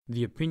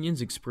The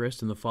opinions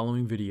expressed in the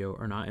following video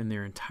are not in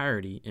their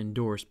entirety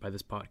endorsed by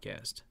this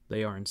podcast.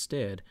 They are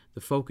instead the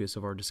focus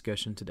of our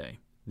discussion today.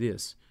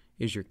 This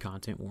is your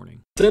content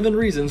warning. 7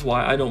 reasons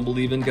why I don't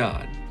believe in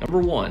God. Number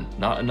 1,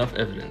 not enough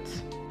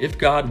evidence. If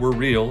God were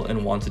real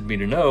and wanted me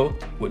to know,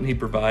 wouldn't he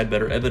provide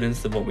better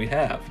evidence than what we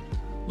have?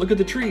 Look at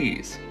the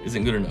trees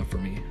isn't good enough for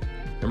me.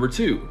 Number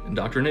 2,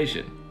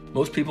 indoctrination.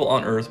 Most people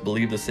on earth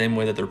believe the same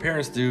way that their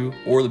parents do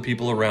or the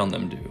people around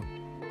them do.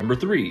 Number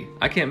 3,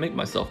 I can't make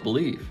myself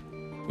believe.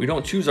 We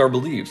don't choose our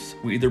beliefs.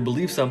 We either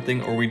believe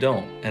something or we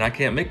don't, and I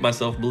can't make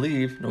myself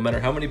believe no matter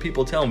how many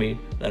people tell me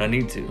that I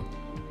need to.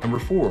 Number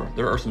 4,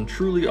 there are some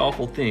truly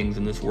awful things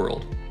in this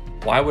world.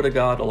 Why would a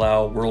God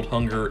allow world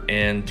hunger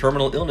and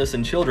terminal illness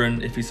in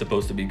children if he's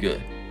supposed to be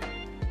good?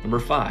 Number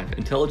 5,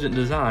 intelligent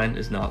design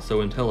is not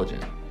so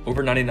intelligent.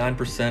 Over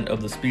 99%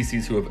 of the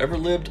species who have ever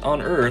lived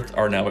on Earth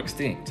are now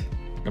extinct.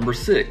 Number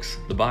 6,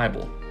 the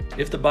Bible.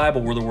 If the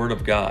Bible were the Word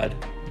of God,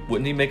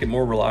 wouldn't he make it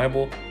more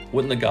reliable?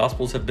 Wouldn't the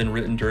Gospels have been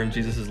written during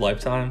Jesus'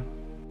 lifetime?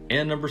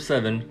 And number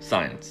 7,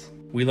 science.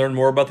 We learn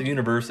more about the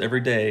universe every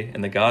day,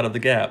 and the God of the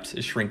gaps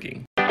is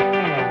shrinking.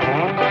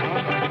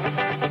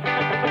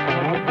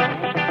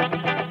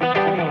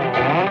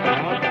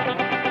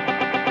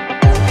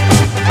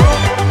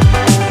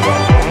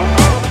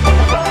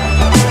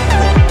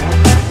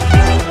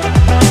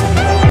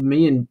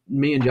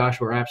 Me and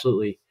Joshua are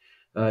absolutely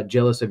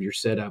jealous of your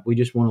setup. We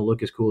just want to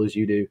look as cool as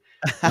you do.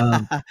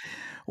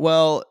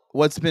 Well,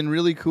 what's been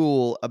really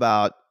cool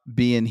about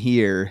being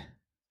here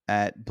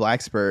at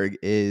Blacksburg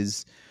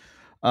is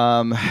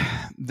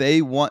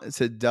they want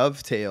to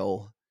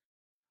dovetail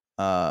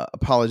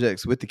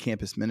apologetics with the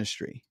campus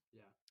ministry.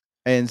 Yeah.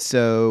 And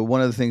so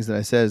one of the things that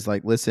I said is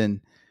like,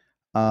 listen,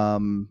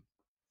 I'm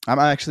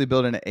actually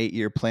building an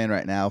 8-year plan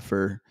right now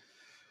for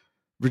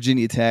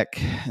Virginia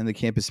Tech and the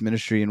campus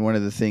ministry. And one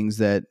of the things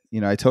that,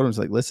 I told them is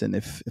like, listen,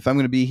 if I'm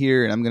going to be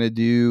here and I'm going to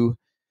do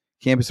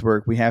campus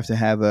work, we have to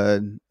have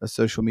a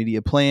social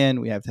media plan.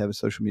 We have to have a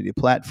social media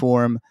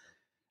platform.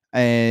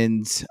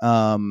 And,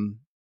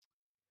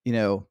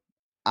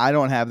 I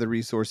don't have the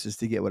resources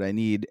to get what I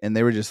need. And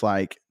they were just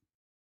like,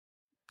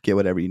 get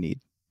whatever you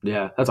need.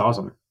 Yeah, that's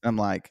awesome. I'm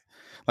like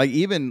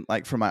even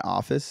like for my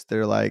office,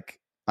 they're like,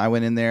 I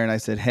went in there and I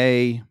said,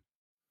 hey,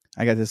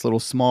 I got this little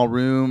small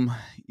room,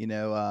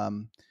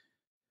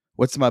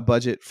 what's my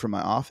budget for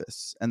my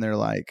office? And they're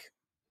like,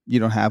 you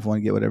don't have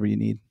one, get whatever you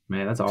need.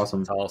 Man, that's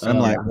awesome. I'm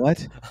like,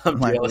 what? I'm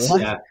like, what?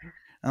 Yeah.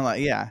 I'm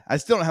like, yeah, I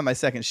still don't have my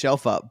second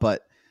shelf up,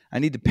 but I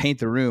need to paint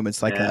the room.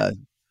 It's like a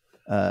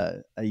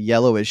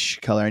yellowish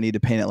color. I need to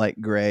paint it like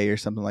gray or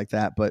something like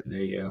that. But there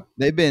you go.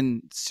 They've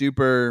been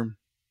super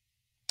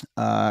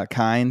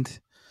kind.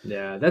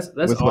 Yeah, that's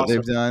with awesome. What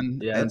they've done.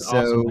 Yeah, and that's so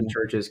awesome when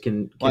churches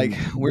can like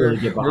really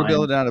get we're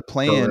building out a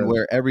plan the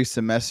where every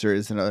semester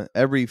is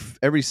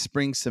every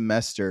spring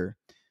semester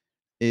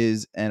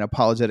is an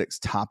apologetics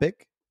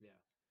topic.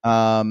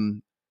 Yeah.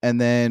 And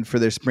then for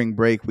their spring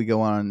break, we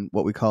go on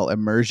what we call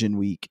immersion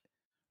week,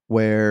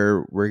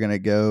 where we're going to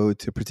go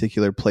to a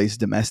particular place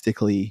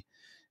domestically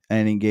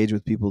and engage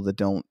with people that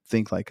don't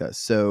think like us.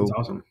 So that's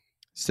awesome.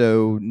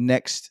 So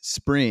next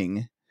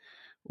spring,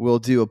 we'll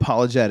do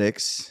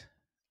apologetics,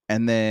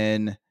 and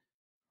then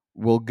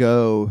we'll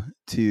go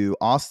to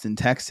Austin,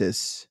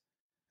 Texas,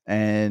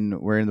 and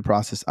I'm in the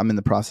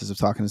process of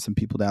talking to some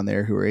people down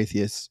there who are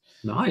atheists.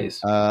 Nice.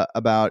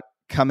 About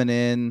coming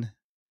in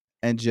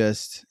and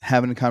just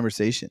having a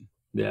conversation.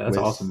 Yeah, that's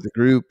awesome. The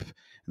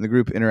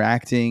group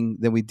interacting,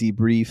 then we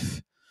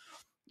debrief.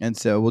 And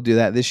so we'll do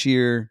that this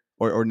year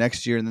or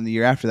next year. And then the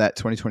year after that,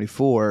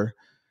 2024,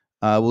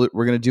 we're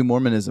going to do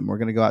Mormonism. We're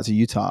going to go out to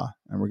Utah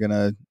and we're going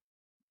to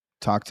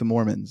talk to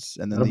Mormons.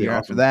 And then the year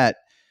after that,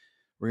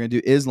 we're going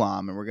to do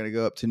Islam, and we're going to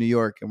go up to New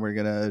York, and we're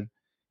going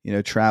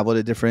to, travel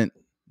to different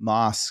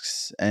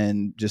mosques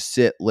and just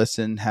sit,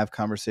 listen, have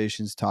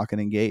conversations, talk,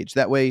 and engage.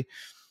 That way,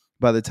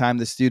 by the time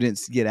the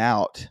students get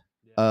out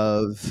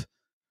of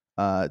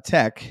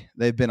tech,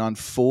 they've been on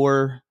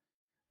 4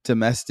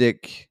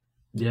 domestic,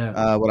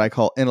 what I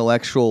call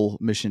intellectual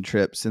mission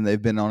trips, and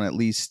they've been on at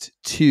least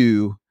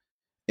 2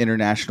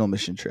 international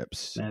mission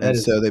trips. Man,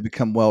 so they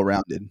become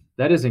well-rounded.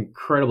 That is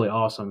incredibly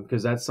awesome,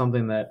 because that's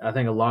something that I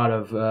think a lot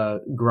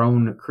of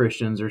grown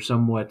Christians are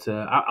somewhat,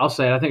 I'll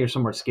say, I think are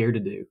somewhat scared to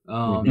do.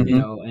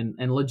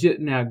 And legit.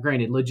 Now,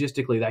 granted,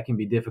 logistically that can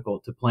be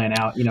difficult to plan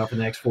out. For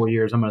the next 4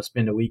 years, I'm going to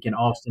spend a week in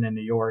Austin and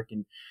New York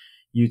and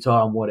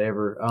Utah and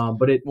whatever.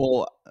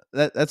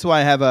 That's why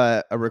I have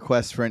a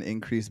request for an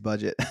increased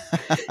budget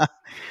that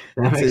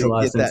makes a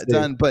lot of sense, get that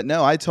done. But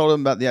no, I told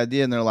them about the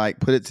idea, and they're like,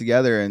 put it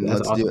together and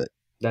let's do it.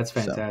 That's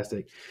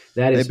fantastic.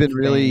 So, they've been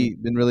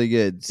really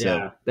good. So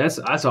yeah, that's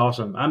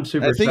awesome. I'm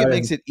super I think excited. It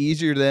makes it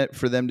easier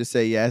for them to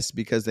say yes,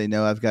 because they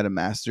know I've got a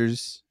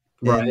master's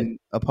in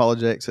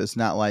apologetics. So it's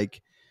not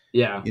like,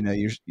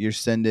 you're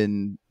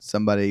sending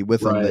somebody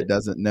with them that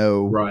doesn't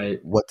know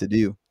what to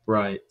do.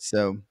 Right.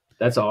 So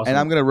That's awesome. And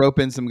I'm going to rope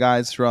in some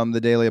guys from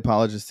the Daily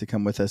Apologist to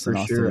come with us in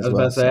Austin as well. I was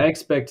about to say, I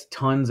expect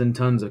tons and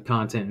tons of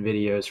content and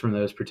videos from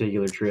those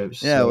particular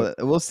trips. Yeah, so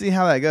we'll see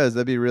how that goes.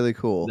 That'd be really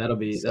cool. That'll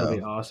be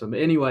awesome.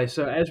 Anyway,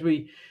 so as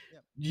we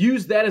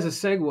use that as a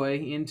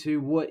segue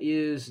into what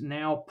is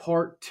now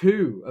part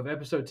 2 of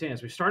episode 10.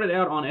 So we started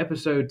out on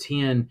episode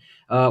 10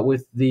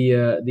 with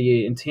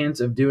the intent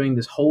of doing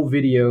this whole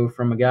video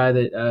from a guy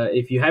that,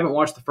 if you haven't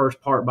watched the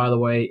first part, by the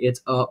way, it's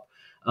up.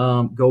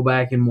 Go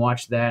back and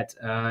watch that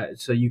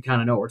so you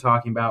kind of know what we're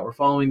talking about. We're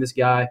following this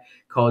guy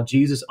called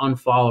Jesus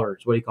Unfollower,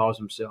 is what he calls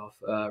himself.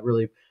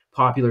 Really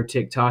popular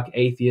TikTok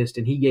atheist,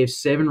 and he gave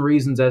 7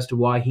 reasons as to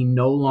why he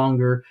no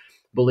longer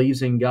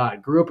believes in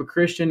God. Grew up a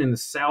Christian in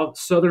the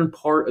southern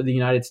part of the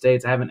United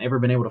States. I haven't ever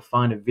been able to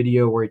find a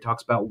video where he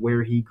talks about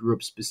where he grew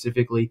up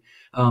specifically,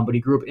 but he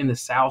grew up in the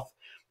South.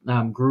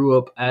 Grew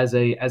up as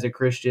a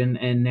Christian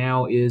and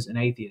now is an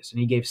atheist. And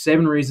he gave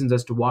 7 reasons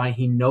as to why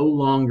he no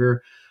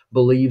longer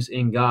believes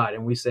in God.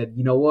 And we said,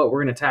 you know what,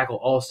 we're going to tackle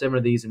all 7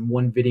 of these in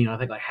one video. And I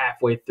think like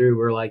halfway through,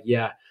 we're like,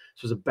 yeah,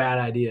 this was a bad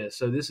idea.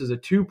 So this is a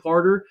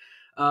 2-parter.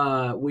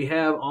 We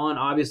have on,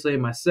 obviously,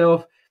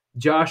 myself,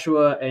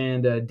 Joshua,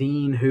 and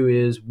Dean, who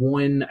is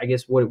 1/5,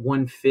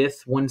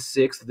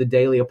 1/6 of the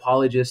Daily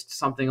Apologist,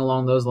 something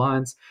along those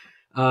lines.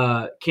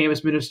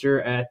 Campus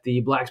minister at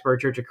the Blacksburg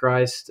Church of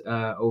Christ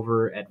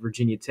over at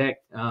Virginia Tech.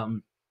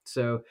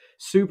 So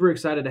super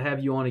excited to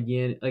have you on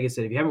again. Like I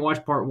said, if you haven't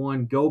watched part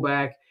 1, go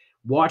back,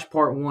 watch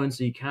part 1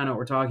 so you kind of know what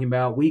we're talking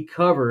about. We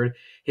covered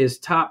his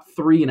top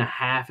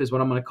 3.5 is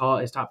what I'm going to call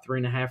it, his top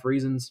 3.5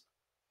 reasons.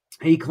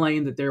 He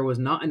claimed that there was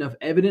not enough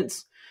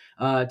evidence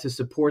to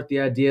support the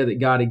idea that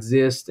God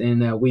exists,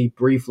 and we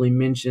briefly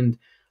mentioned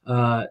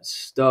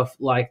stuff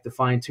like the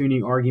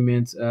fine-tuning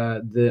argument.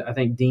 I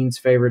think Dean's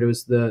favorite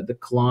was the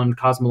Kalam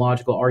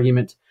cosmological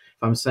argument,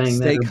 if I'm saying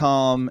Stay that.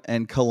 calm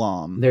and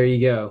Kalam. There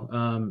you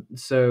go.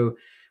 So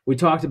we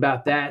talked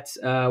about that.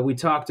 We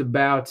talked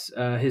about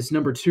his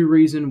number 2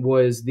 reason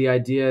was the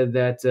idea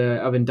that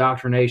of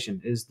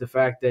indoctrination, is the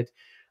fact that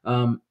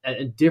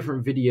a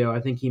different video, I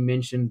think he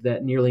mentioned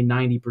that nearly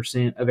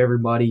 90% of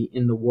everybody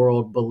in the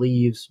world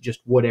believes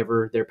just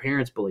whatever their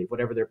parents believe,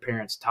 whatever their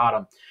parents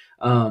taught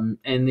them.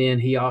 And then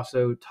he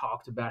also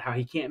talked about how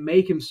he can't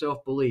make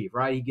himself believe,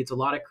 right? He gets a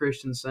lot of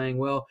Christians saying,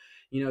 well,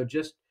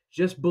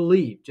 just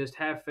believe, just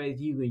have faith.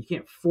 You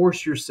can't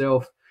force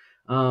yourself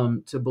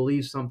to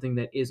believe something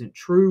that isn't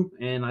true.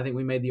 And I think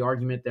we made the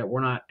argument that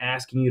we're not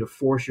asking you to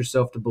force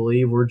yourself to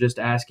believe. We're just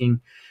asking,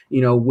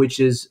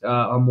 which is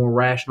a more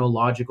rational,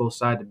 logical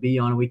side to be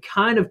on. And we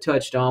kind of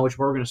touched on, which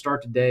we're going to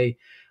start today,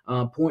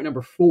 point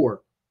number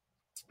 4.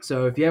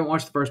 So if you haven't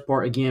watched the first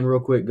part, again, real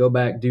quick, go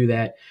back, do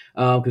that,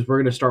 because we're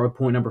going to start with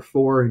point number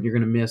 4, and you're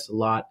going to miss a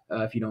lot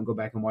if you don't go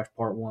back and watch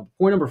part 1.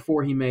 Point number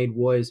 4 he made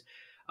was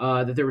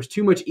that there was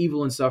too much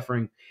evil and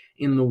suffering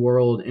in the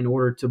world in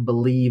order to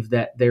believe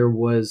that there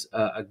was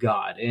a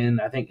God. And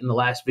I think in the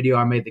last video,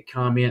 I made the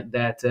comment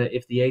that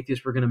if the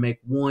atheists were going to make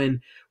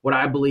one, what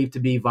I believe to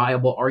be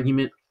viable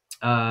argument,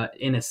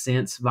 in a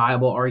sense,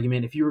 viable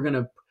argument, if you were going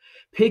to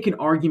pick an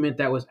argument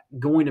that was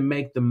going to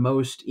make the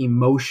most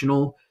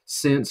emotional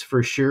sense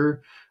for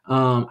sure,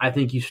 I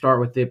think you start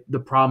with the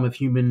problem of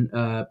human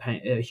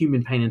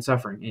pain and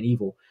suffering and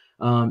evil.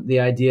 The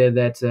idea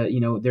that,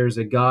 there's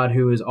a God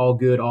who is all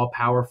good, all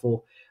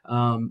powerful,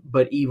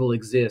 but evil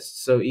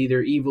exists. So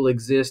either evil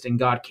exists and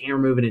God can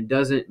remove it and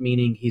doesn't,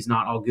 meaning he's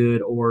not all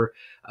good, or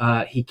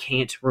he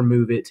can't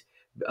remove it,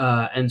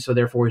 and so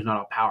therefore he's not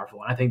all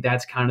powerful. And I think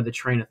that's kind of the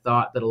train of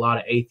thought that a lot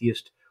of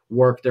atheists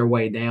work their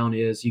way down,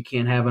 is you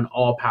can't have an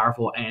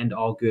all-powerful and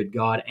all-good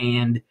God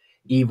and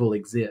evil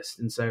exists.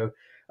 And so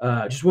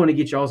just want to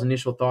get y'all's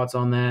initial thoughts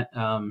on that.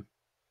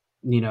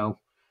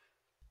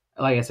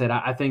 Like I said,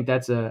 I think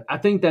that's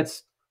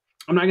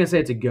I'm not going to say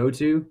it's a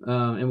go-to.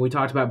 And we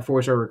talked about before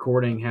we started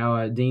recording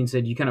how Dean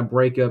said you kind of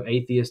break up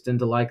atheists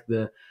into like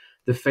the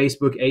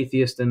Facebook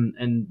atheist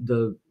and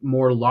the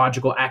more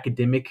logical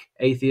academic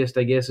atheist,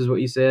 I guess is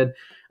what you said.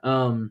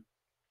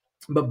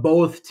 But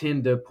both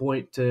tend to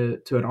point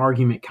to an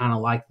argument kind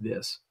of like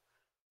this.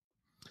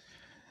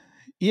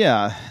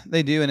 Yeah,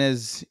 they do. And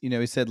as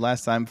we said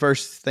last time,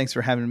 first, thanks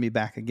for having me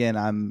back again.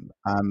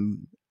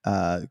 I'm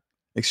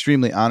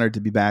extremely honored to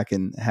be back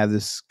and have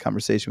this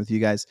conversation with you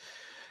guys.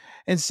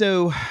 And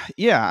so,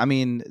 yeah, I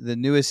mean, the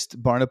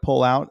newest Barna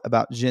poll out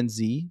about Gen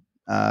Z,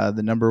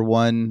 the number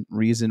 1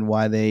 reason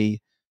why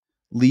they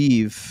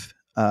leave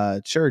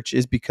church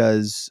is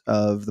because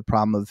of the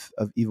problem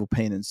of evil,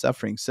 pain, and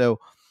suffering. So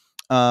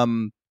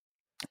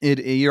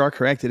you are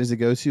correct. It is a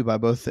go-to by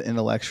both the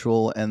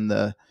intellectual and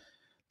the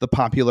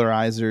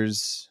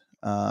popularizers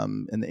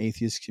in the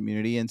atheist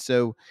community. And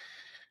so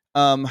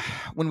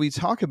when we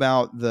talk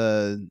about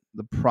the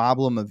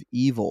problem of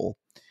evil,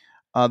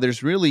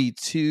 there's really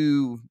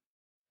 2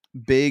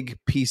 big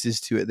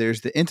pieces to it.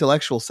 There's the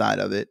intellectual side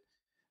of it,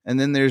 and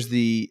then there's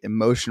the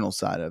emotional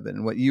side of it.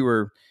 And what you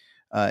were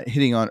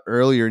hitting on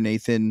earlier,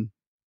 Nathan,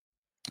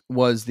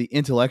 was the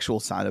intellectual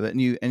side of it.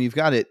 And you've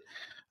got it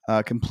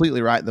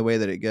completely right. The way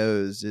that it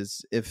goes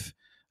is if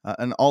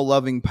an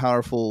all-loving,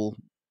 powerful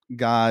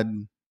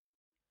God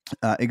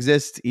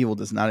exists, evil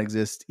does not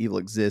exist, evil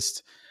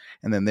exists,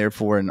 and then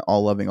therefore an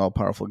all-loving,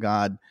 all-powerful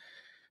God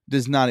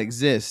does not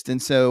exist.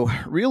 And so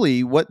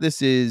really what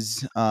this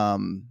is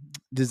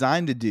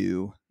designed to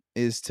do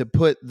is to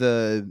put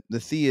the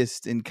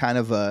theist in kind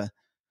of a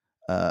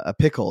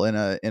pickle, in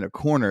a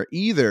corner.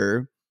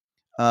 Either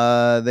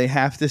they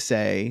have to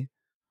say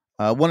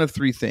one of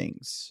three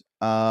things.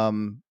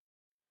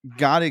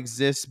 God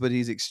exists, but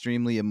he's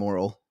extremely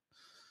immoral.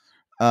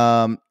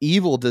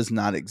 Evil does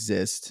not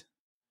exist,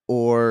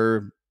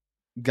 or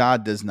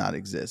God does not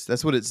exist.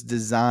 That's what it's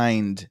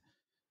designed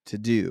to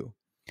do.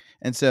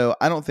 And so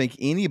I don't think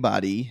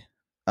anybody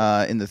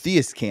in the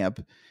theist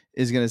camp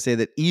is going to say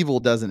that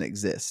evil doesn't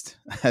exist.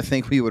 I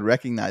think we would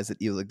recognize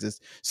that evil exists.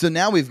 So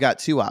now we've got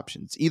two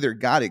options. Either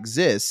God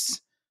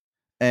exists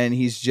and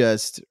he's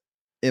just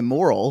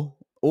immoral,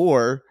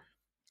 or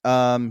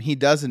he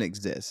doesn't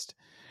exist.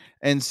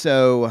 And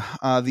so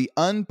the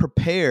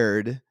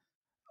unprepared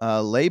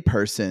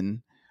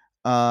layperson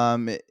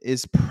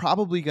is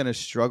probably going to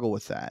struggle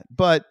with that.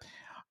 But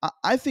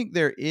I think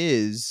there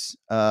is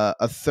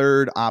a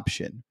third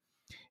option,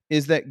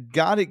 is that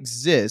God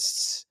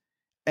exists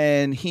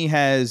and he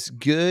has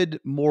good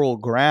moral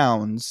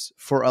grounds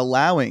for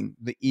allowing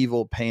the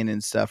evil, pain,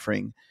 and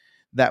suffering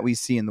that we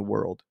see in the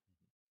world.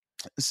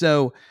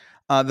 So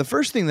the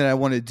first thing that I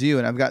want to do,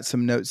 and I've got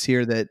some notes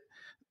here that,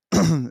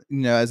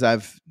 as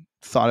I've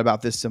thought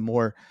about this some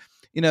more,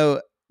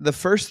 the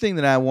first thing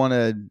that I want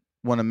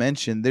to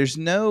mention, there's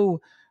no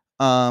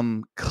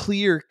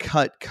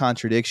clear-cut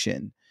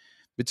contradiction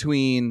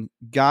between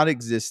God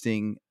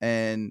existing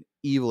and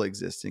evil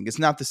existing. It's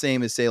not the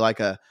same as, say, like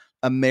a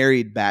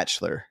married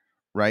bachelor,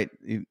 right?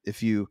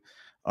 If you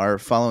are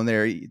following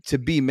there, to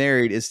be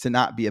married is to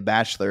not be a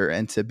bachelor,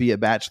 and to be a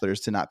bachelor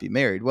is to not be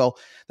married. Well,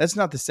 that's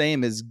not the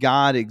same as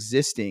God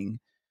existing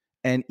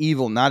and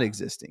evil not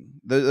existing.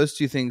 Those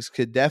two things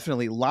could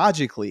definitely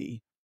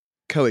logically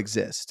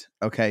coexist.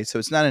 Okay, so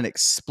it's not an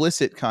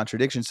explicit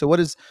contradiction. So what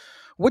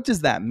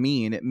does that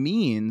mean? It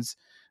means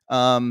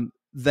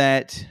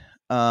that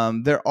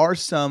there are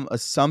some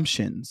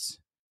assumptions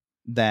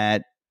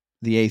that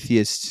the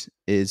atheist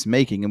is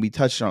making, and we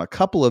touched on a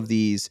couple of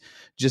these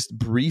just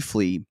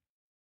briefly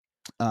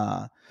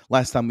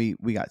last time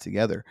we got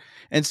together.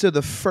 And so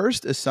the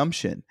first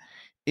assumption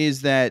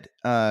is that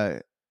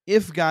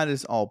if God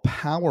is all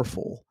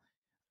powerful,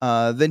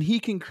 then he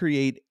can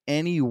create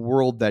any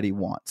world that he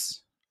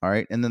wants. All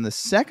right. And then the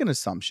second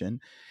assumption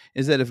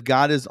is that if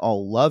God is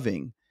all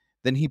loving,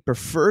 then he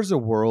prefers a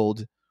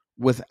world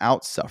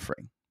without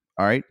suffering.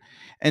 All right.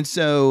 And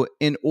so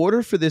in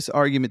order for this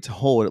argument to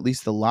hold, at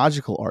least the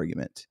logical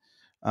argument,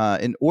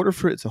 in order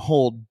for it to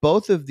hold,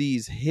 both of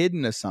these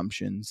hidden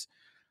assumptions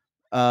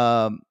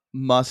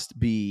must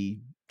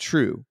be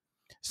true.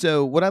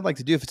 So what I'd like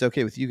to do, if it's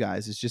okay with you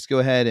guys, is just go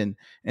ahead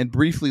and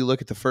briefly look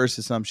at the first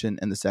assumption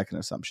and the second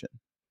assumption.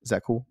 Is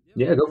that cool?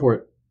 Yeah, go for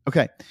it.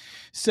 Okay.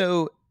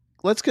 So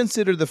let's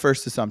consider the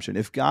first assumption.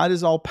 If God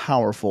is all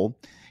powerful,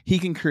 he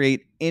can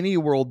create any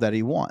world that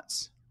he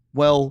wants.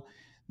 Well,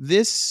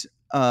 this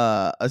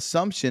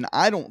assumption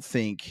I don't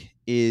think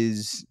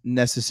is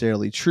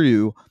necessarily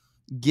true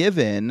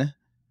given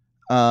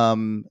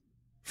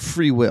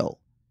free will.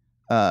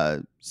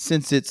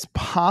 Since it's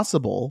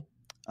possible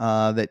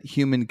that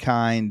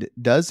humankind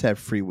does have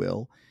free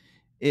will,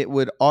 it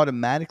would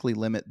automatically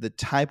limit the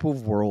type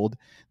of world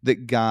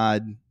that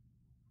God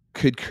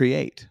could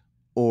create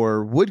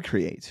or would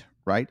create,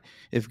 right?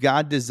 If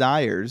God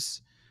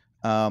desires,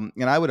 and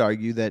I would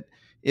argue that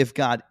if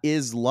God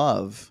is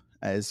love,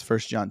 as 1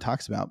 John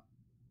talks about,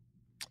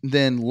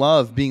 then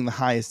love, being the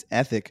highest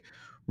ethic,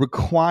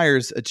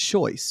 requires a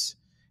choice.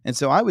 And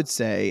so I would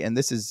say, and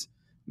this is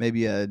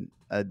maybe a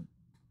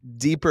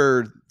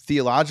deeper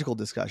theological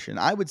discussion,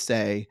 I would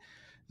say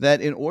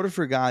that in order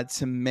for God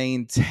to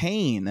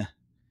maintain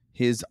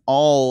his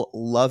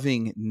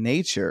all-loving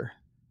nature,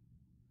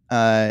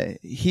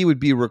 he would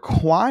be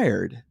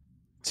required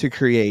to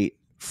create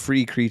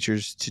free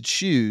creatures to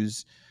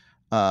choose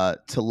to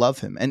love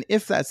him. And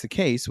if that's the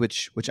case,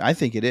 which I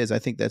think it is, I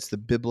think that's the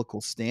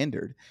biblical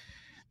standard,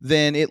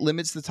 then it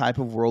limits the type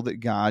of world that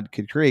God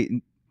could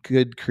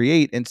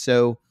create. And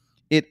so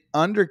it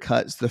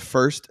undercuts the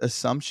first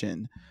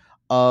assumption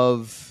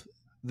of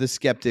the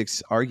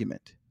skeptic's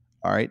argument.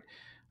 All right.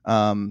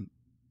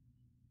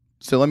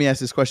 So let me ask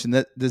this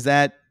question. Does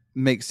that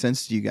make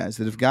sense to you guys?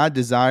 That if God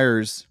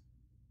desires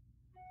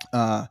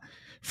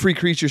free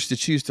creatures to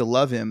choose to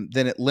love him,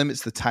 then it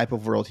limits the type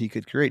of world he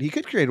could create. He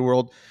could create a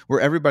world where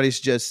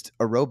everybody's just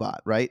a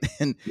robot, right?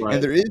 And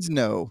there is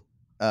no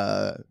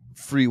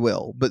free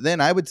will. But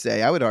then I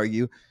would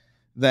argue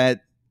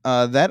that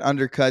that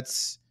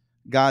undercuts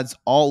God's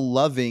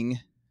all-loving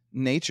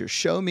nature.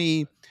 Show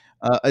me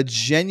a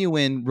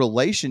genuine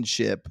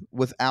relationship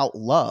without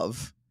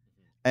love,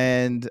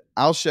 and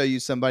I'll show you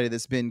somebody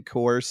that's been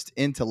coerced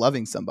into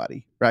loving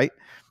somebody, right?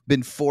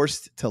 Been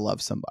forced to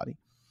love somebody.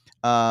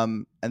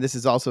 And this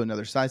is also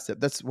another sidestep.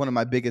 That's one of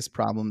my biggest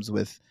problems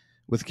with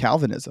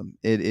Calvinism.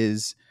 It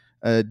is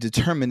a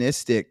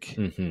deterministic,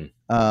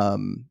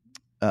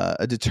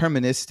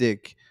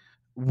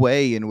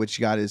 way in which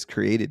God has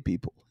created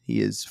people.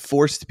 He has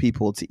forced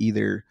people to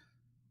either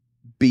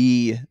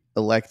be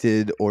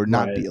elected or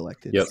not Right. be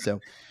elected. Yep. So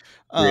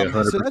Yeah,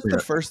 so that's the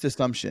 100%. first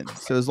assumption.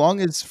 So as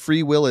long as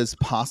free will is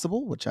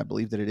possible, which I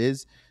believe that it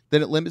is,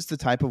 then it limits the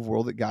type of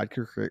world that God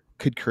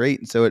could create.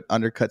 And so it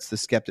undercuts the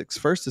skeptic's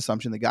first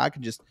assumption that God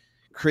can just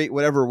create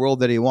whatever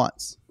world that he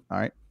wants. All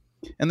right.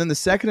 And then the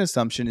second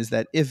assumption is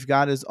that if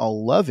God is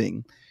all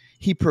loving,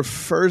 he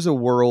prefers a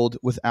world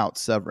without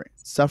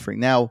suffering.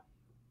 Now,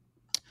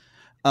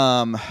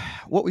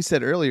 what we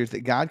said earlier is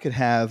that God could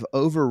have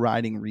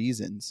overriding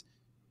reasons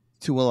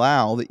to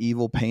allow the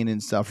evil, pain,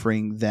 and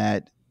suffering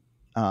that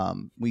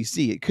we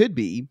see. It could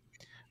be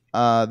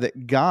that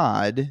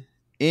God,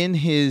 in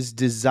his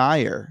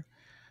desire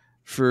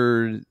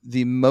for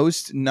the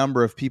most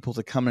number of people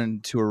to come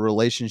into a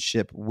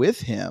relationship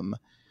with him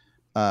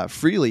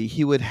freely,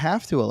 he would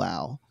have to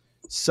allow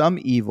some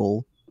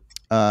evil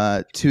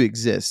to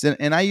exist.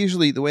 And I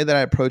usually, the way that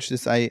I approach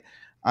this,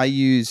 I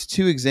use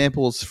two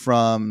examples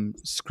from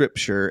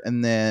scripture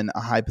and then a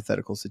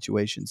hypothetical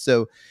situation.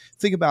 So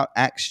think about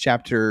Acts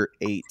chapter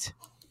 8,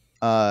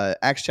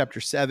 Acts chapter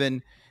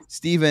 7.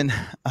 Stephen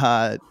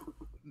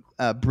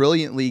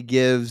brilliantly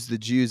gives the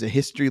Jews a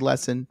history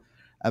lesson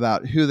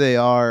about who they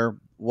are,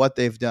 what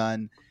they've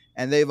done,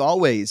 and they've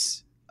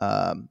always,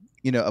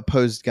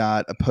 opposed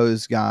God,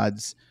 opposed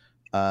God's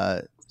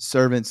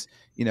servants.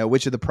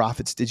 Which of the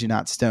prophets did you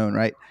not stone,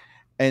 right?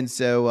 And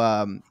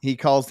so he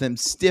calls them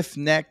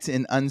stiff-necked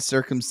and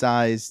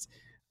uncircumcised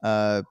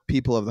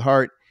people of the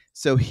heart.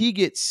 So he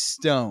gets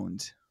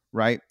stoned,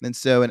 right? And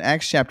so in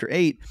Acts chapter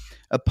 8,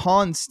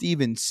 upon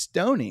Stephen's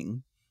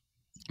stoning,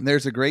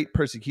 there's a great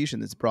persecution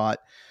that's brought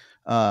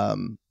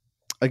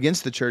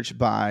against the church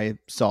by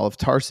Saul of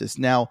Tarsus.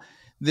 Now,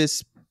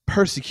 this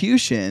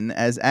persecution,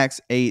 as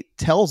Acts 8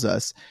 tells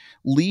us,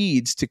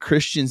 leads to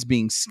Christians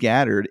being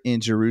scattered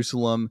in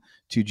Jerusalem,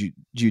 to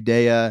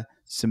Judea,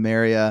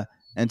 Samaria,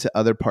 and to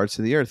other parts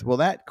of the earth. Well,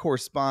 that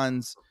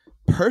corresponds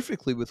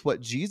perfectly with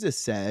what Jesus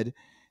said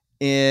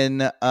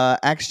in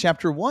Acts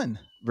chapter 1,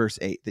 verse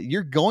 8, that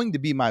you're going to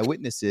be my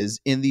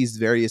witnesses in these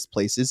various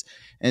places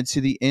and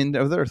to the end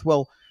of the earth.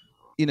 Well,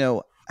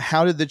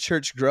 how did the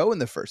church grow in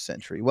the first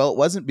century? Well, it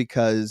wasn't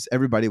because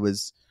everybody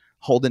was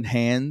holding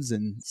hands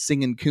and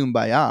singing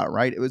Kumbaya,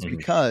 right? It was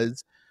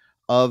because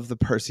of the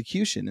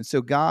persecution. And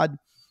so God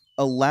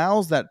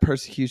allows that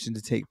persecution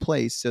to take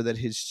place so that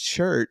his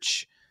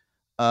church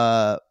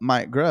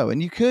might grow.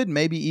 And you could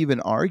maybe even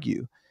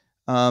argue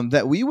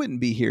that we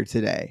wouldn't be here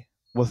today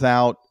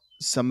without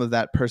some of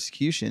that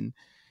persecution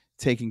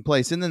taking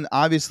place. And then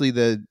obviously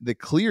the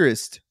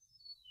clearest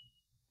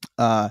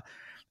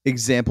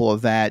example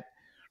of that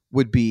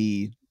would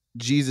be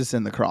Jesus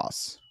and the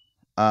cross.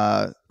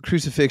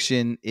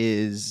 Crucifixion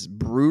is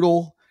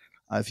brutal.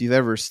 If you've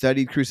ever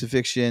studied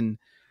crucifixion,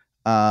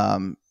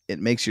 it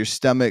makes your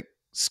stomach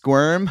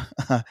squirm.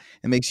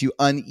 It makes you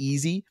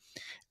uneasy.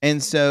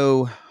 And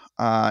so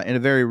in a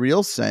very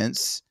real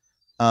sense,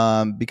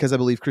 because I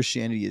believe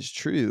Christianity is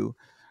true,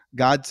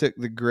 God took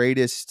the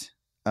greatest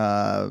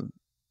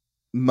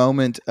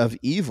moment of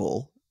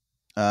evil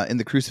in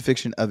the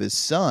crucifixion of his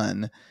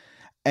son,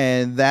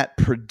 and that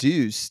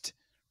produced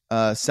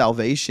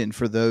salvation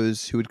for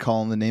those who would call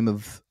on the name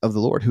of the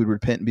Lord, who would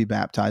repent and be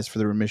baptized for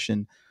the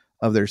remission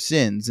of their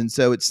sins. And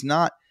so it's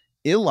not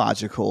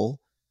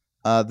illogical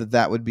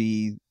that would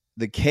be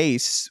the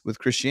case with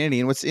Christianity.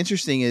 And what's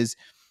interesting is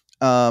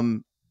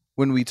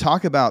when we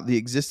talk about the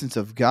existence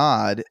of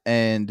God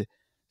and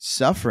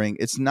suffering,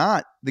 it's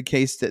not the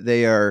case that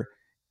they are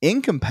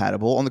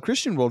incompatible. On the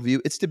Christian worldview,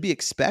 it's to be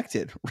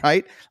expected,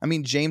 right? I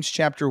mean, James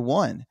chapter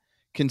 1,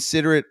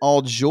 consider it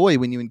all joy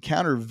when you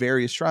encounter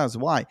various trials.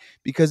 Why?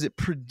 Because it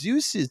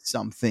produces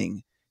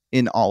something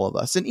in all of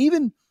us. And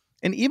even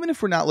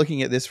if we're not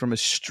looking at this from a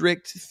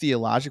strict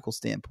theological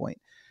standpoint,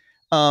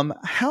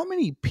 how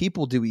many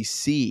people do we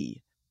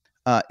see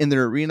in the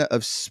arena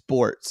of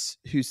sports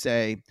who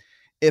say,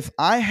 if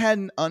I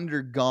hadn't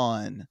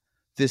undergone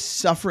this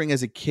suffering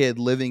as a kid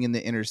living in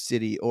the inner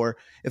city, or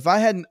if I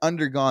hadn't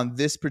undergone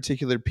this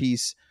particular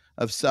piece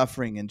of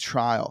suffering and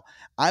trial,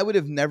 I would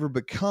have never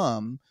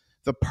become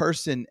the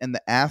person and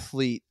the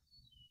athlete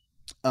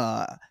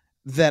that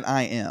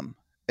I am.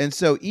 And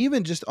so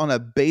even just on a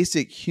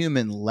basic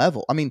human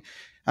level, I mean,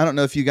 I don't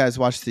know if you guys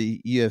watch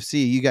the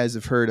UFC. You guys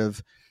have heard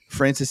of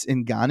Francis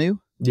Ngannou?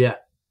 Yeah.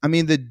 I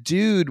mean, the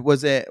dude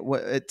was at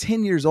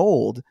 10 years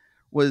old,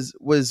 was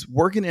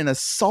working in a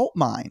salt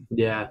mine.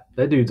 Yeah,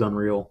 that dude's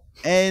unreal.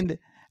 And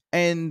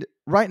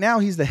right now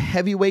he's the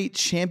heavyweight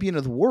champion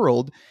of the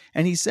world.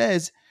 And he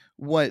says,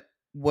 what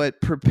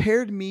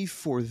prepared me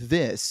for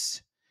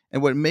this,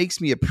 and what makes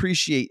me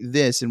appreciate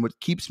this, and what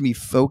keeps me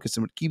focused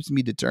and what keeps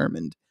me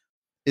determined,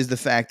 is the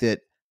fact that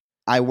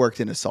I worked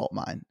in a salt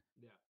mine.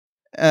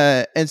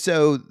 And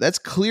so that's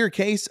clear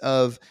case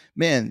of,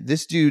 man,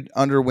 this dude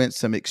underwent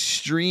some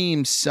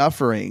extreme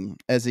suffering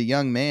as a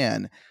young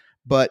man,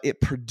 but it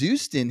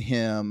produced in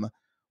him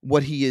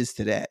what he is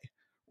today,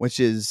 which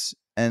is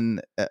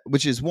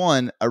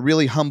one, a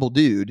really humble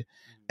dude,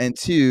 and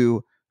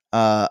two,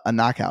 a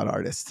knockout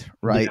artist,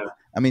 right?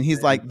 I mean,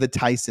 he's like the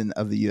Tyson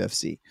of the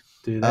UFC.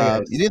 Dude, that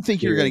guy's You didn't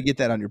think you were scary. going to get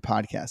that on your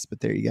podcast, but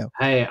there you go.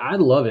 Hey, I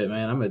love it,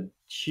 man. I'm a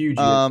huge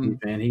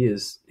UFC fan. He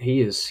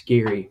is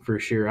scary for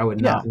sure. I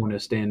would not want to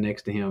stand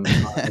next to him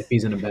if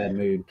he's in a bad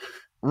mood.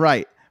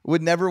 Right.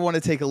 Would never want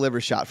to take a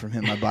liver shot from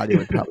him. My body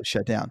would probably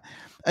shut down.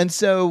 And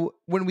so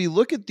when we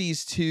look at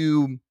these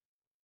two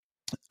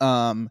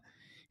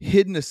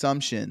hidden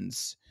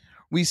assumptions,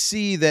 we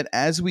see that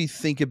as we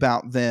think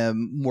about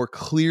them more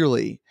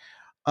clearly,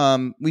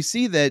 we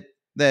see that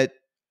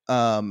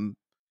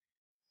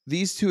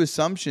these two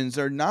assumptions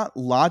are not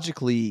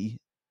logically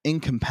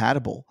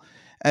incompatible.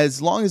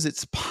 As long as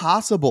it's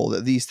possible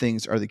that these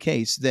things are the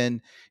case,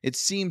 then it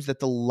seems that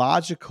the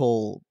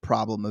logical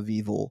problem of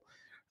evil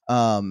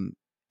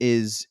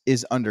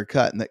is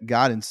undercut, and that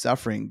God and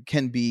suffering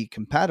can be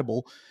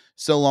compatible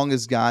so long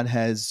as God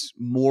has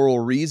moral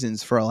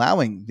reasons for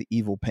allowing the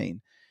evil,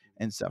 pain,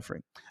 and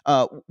suffering.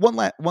 One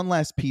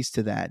last piece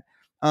to that.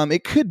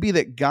 It could be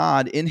that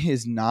God, in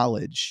his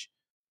knowledge,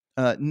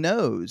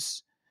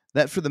 knows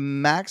that for the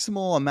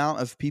maximal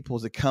amount of people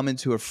to come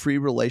into a free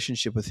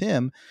relationship with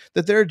him,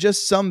 that there are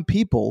just some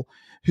people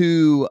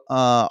who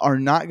are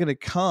not going to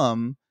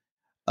come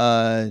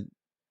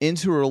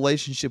into a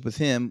relationship with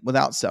him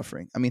without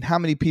suffering. I mean, how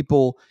many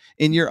people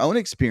in your own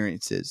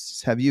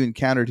experiences have you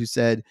encountered who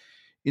said,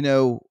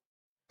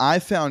 I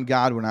found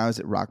God when I was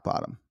at rock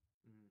bottom.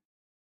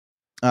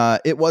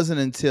 It wasn't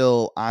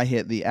until I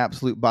hit the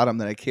absolute bottom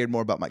that I cared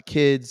more about my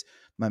kids,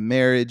 my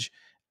marriage,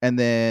 and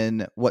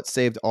then what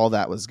saved all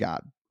that was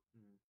God.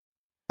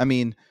 I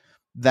mean,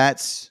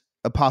 that's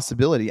a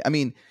possibility. I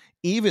mean,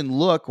 even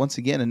look, once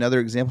again,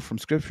 another example from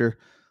scripture,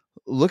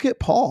 look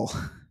at Paul.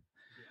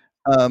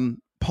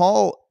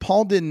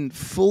 Paul didn't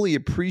fully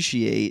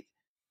appreciate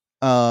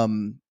or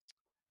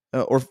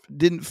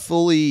didn't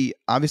fully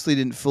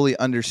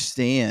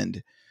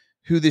understand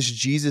who this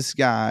Jesus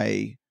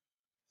guy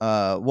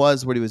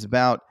was, what he was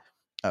about,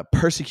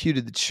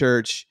 persecuted the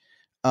church.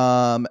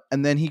 And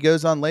then he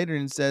goes on later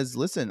and says,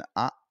 listen,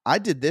 I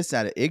did this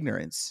out of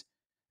ignorance,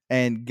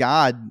 and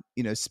God,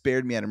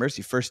 spared me out of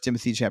mercy. 1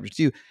 Timothy chapter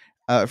 2,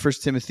 1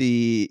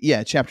 Timothy,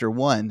 chapter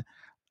 1.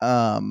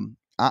 I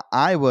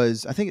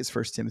think it's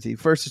 1 Timothy,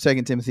 1 or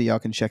 2 Timothy, y'all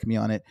can check me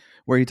on it,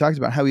 where he talks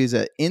about how he's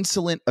an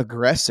insolent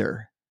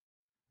aggressor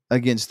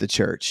against the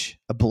church,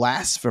 a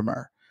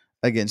blasphemer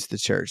against the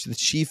church,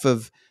 he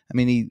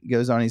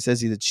goes on, he says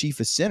he's the chief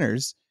of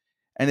sinners.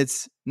 And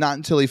it's not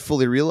until he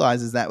fully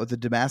realizes that with the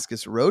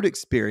Damascus Road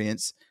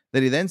experience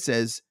that he then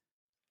says,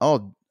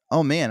 oh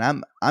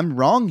man, I'm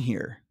wrong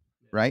here.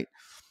 Right.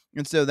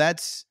 And so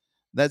that's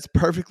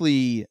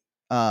perfectly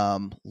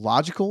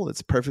logical.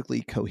 That's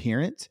perfectly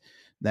coherent,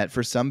 that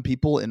for some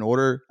people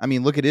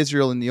look at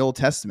Israel in the Old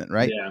Testament,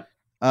 right?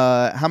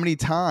 Yeah. How many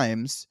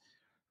times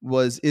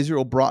was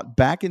Israel brought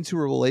back into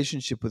a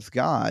relationship with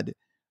God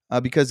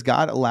because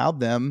God allowed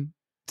them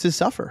to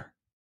suffer?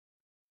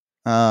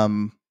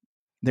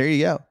 There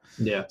you go.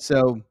 Yeah.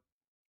 So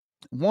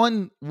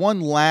one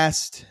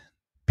last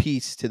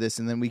piece to this,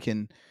 and then we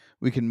can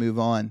move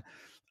on.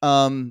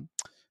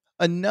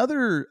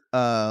 Another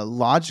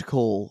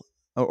logical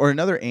or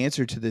another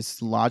answer to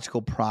this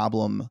logical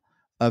problem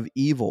of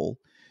evil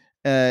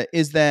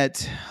is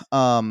that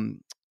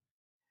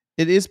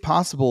it is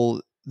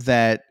possible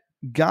that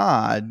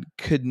God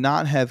could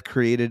not have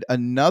created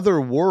another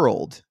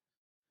world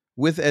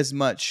with as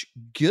much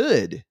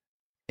good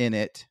in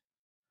it,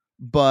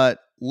 but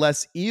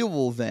less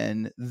evil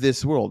than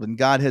this world. And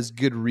God has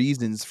good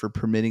reasons for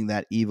permitting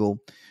that evil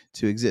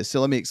to exist. So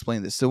let me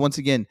explain this. So once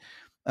again,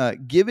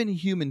 given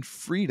human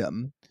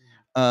freedom,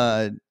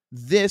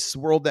 this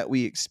world that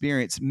we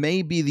experience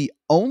may be the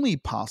only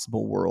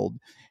possible world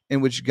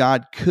in which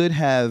God could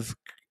have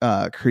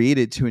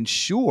created to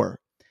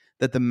ensure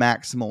that the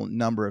maximal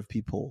number of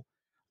people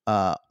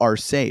are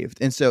saved.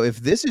 And so if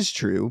this is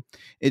true,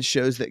 it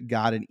shows that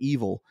God and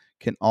evil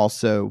can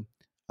also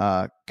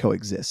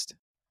coexist.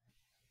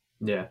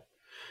 Yeah.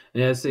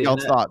 See,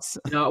 Y'all's thoughts?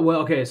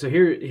 Well, okay. So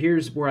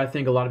here's where I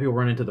think a lot of people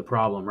run into the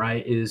problem,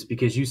 right? Is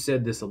because you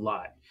said this a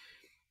lot.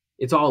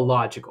 It's all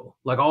logical.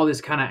 Like all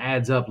this kind of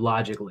adds up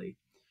logically.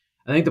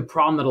 I think the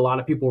problem that a lot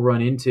of people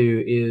run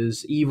into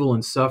is evil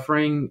and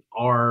suffering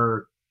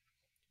are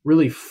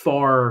really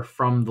far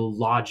from the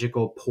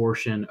logical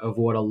portion of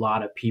what a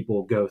lot of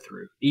people go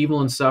through.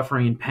 Evil and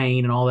suffering and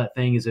pain and all that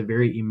thing is a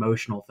very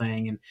emotional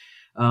thing. And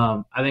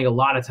I think a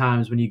lot of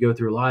times when you go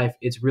through life,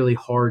 it's really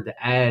hard to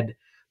add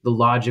the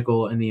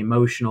logical and the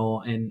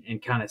emotional and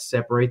kind of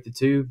separate the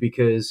two,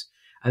 because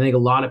I think a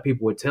lot of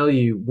people would tell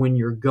you when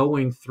you're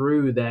going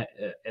through that,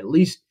 at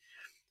least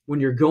when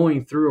you're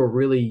going through a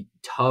really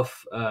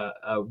tough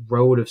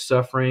road of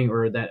suffering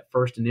or that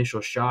first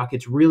initial shock,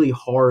 it's really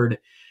hard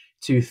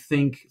to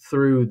think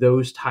through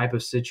those type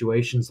of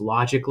situations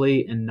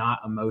logically and not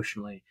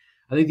emotionally.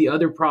 I think the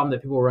other problem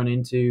that people run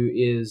into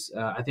is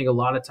I think a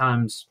lot of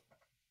times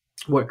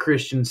what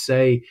Christians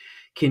say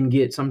can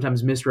get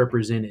sometimes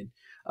misrepresented.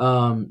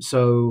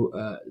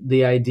 So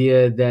the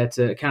idea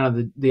that kind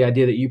of the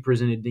idea that you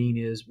presented, Dean,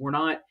 is we're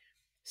not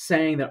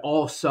saying that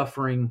all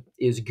suffering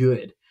is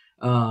good.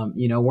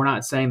 We're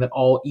not saying that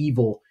all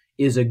evil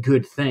is a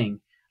good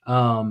thing.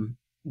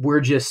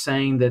 We're just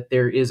saying that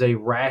there is a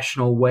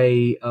rational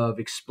way of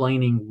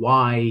explaining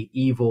why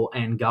evil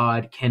and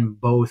God can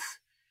both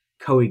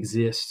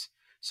coexist,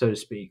 so to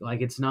speak. Like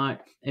it's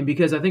not, and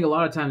because I think a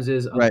lot of times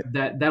is Right.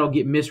 that'll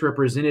get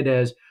misrepresented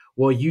as,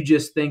 well, you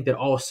just think that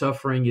all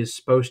suffering is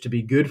supposed to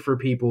be good for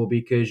people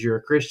because you're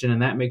a Christian,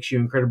 and that makes you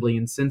incredibly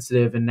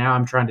insensitive. And now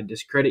I'm trying to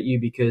discredit you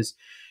because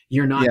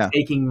you're not Yeah.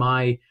 taking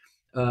my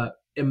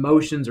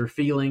emotions or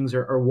feelings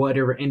or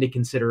whatever into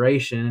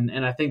consideration.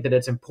 And I think that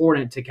it's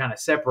important to kind of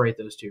separate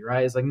those two,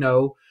 right? It's like,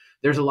 no,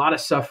 there's a lot of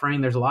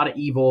suffering, there's a lot of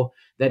evil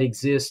that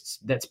exists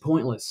that's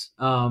pointless.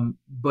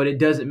 But it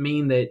doesn't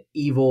mean that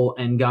evil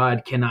and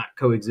God cannot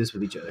coexist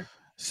with each other.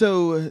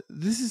 So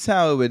this is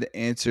how I would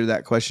answer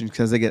that question,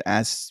 because I get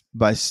asked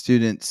by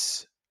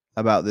students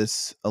about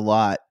this a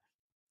lot.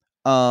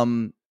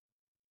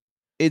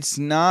 It's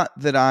not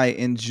that I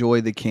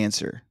enjoy the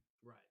cancer.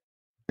 Right.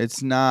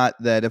 It's not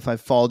that if I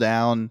fall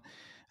down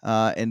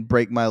and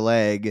break my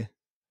leg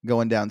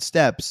going down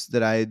steps,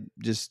 that I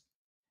just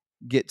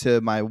get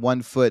to my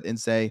 1 foot and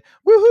say,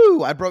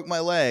 "Woohoo! I broke my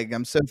leg.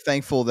 I'm so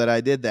thankful that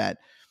I did that."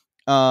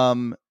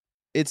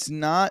 It's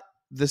not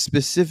the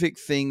specific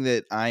thing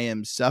that I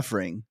am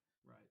suffering.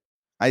 Right.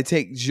 I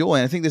take joy,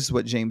 and I think this is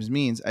what James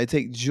means. I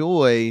take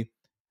joy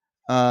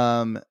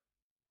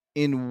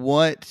in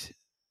what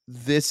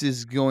this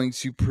is going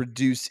to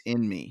produce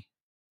in me.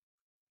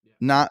 Yeah.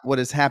 Not what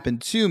has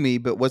happened to me,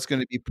 but what's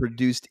going to be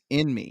produced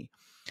in me.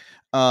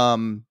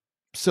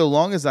 So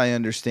long as I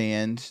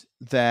understand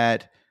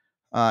that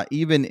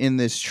even in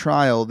this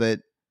trial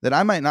that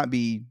I might not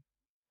be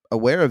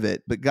aware of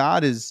it, but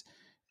God is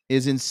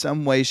in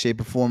some way,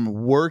 shape, or form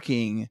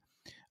working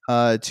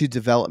to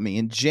develop me.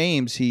 In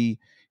James, he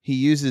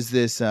uses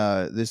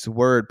this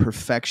word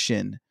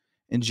perfection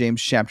in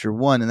James chapter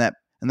 1, and that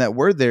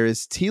word there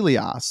is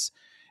teleos,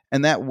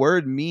 and that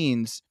word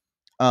means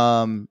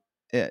to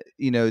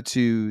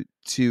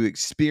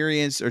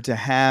experience or to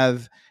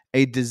have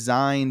a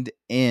designed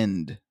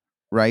end,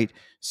 right?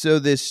 So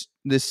this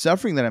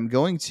suffering that I'm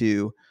going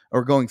through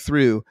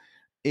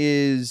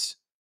is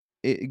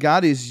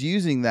God is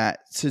using that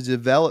to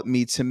develop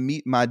me to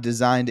meet my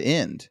designed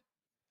end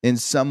in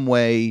some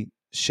way,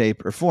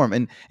 shape, or form.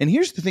 And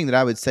here's the thing that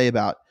I would say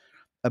about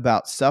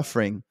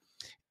suffering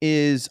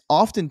is,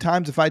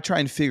 oftentimes if I try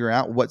and figure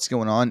out what's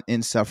going on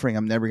in suffering,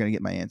 I'm never going to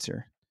get my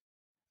answer.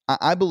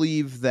 I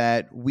believe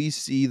that we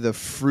see the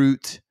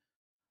fruit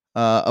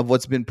of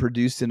what's been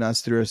produced in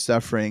us through our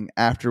suffering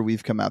after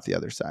we've come out the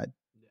other side,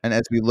 and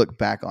as we look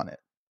back on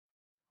it.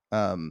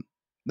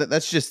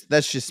 That's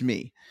just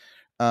me.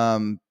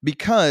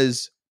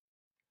 Because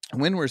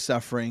when we're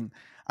suffering,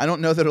 I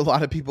don't know that a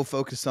lot of people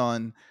focus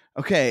on,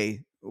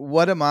 okay,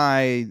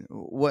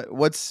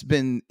 what's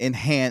been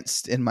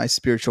enhanced in my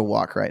spiritual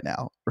walk right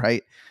now,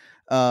 right?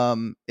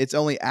 It's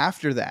only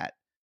after that,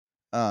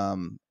 a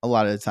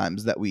lot of the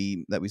times that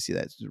we see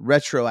that. It's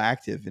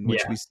retroactive, in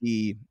which we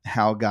see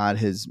how God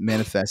has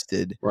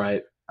manifested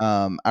Right.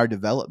 our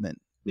development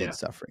in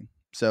suffering.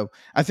 So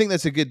I think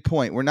that's a good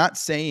point. We're not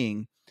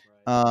saying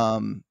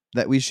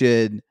that we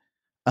should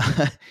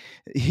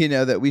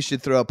that we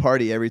should throw a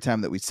party every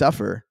time that we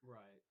suffer.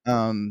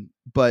 Right.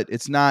 But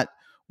it's not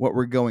what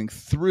we're going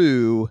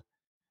through.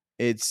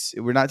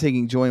 We're not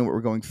taking joy in what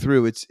we're going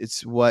through.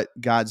 It's what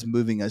God's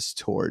moving us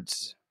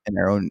towards in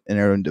our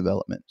own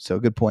development. So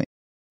good point.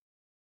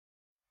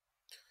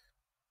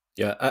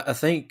 Yeah, I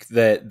think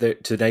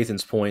that to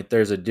Nathan's point,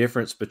 there's a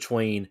difference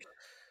between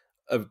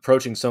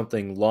approaching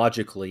something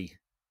logically,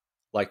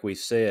 like we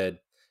said,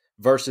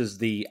 versus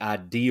the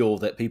ideal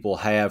that people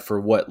have for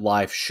what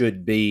life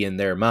should be in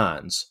their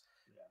minds.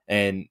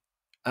 And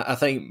I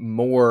think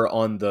more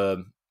on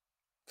the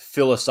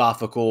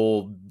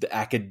philosophical,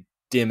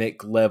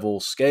 academic level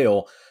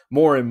scale,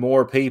 more and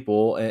more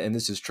people, and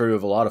this is true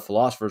of a lot of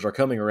philosophers, are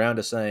coming around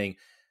to saying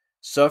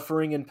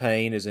suffering and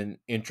pain is an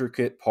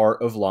intricate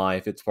part of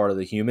life. It's part of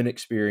the human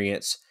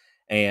experience,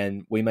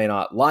 and we may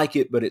not like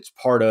it, but it's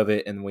part of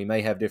it, and we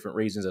may have different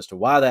reasons as to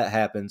why that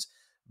happens,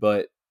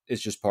 but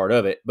it's just part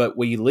of it. But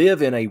we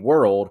live in a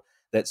world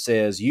that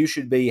says you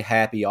should be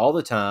happy all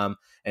the time,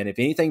 and if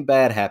anything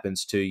bad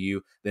happens to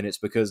you, then it's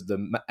because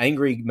the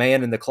angry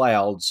man in the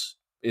clouds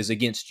is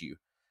against you.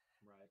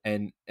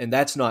 Right. And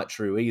that's not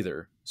true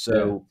either.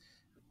 So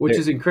which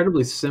is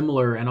incredibly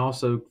similar, and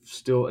also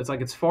still, it's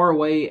like it's far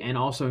away and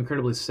also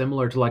incredibly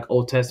similar to like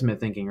Old Testament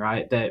thinking,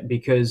 right? That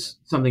because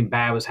something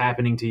bad was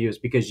happening to you, it's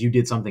because you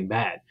did something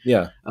bad.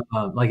 Yeah.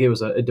 Like it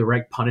was a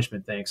direct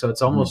punishment thing. So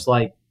it's almost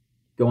like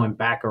going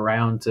back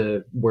around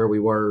to where we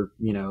were,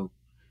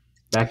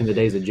 back in the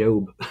days of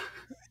Job.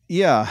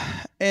 Yeah.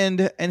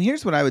 And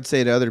here's what I would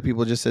say to other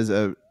people, just as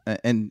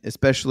and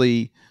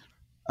especially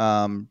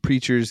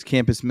preachers,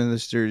 campus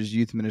ministers,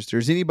 youth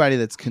ministers, anybody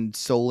that's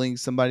consoling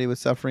somebody with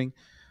suffering.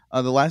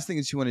 The last thing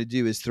that you want to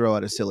do is throw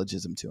out a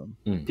syllogism to them.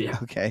 Yeah.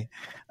 Okay.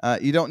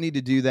 You don't need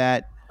to do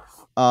that.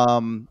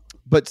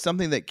 But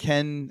something that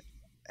can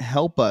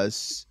help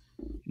us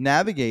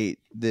navigate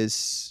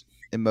this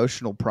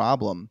emotional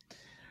problem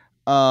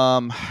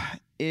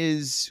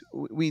is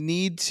we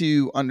need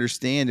to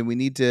understand, and we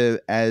need to,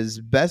 as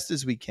best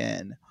as we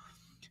can,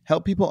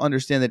 help people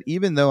understand that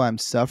even though I'm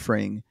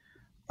suffering,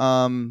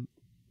 God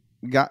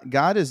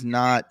is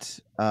not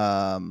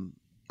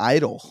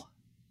idle,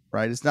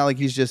 right? It's not like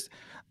he's just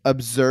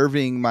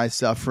observing my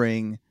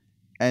suffering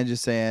and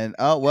just saying,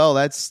 "Oh, well,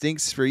 that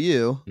stinks for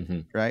you,"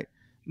 right?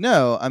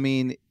 No, I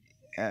mean,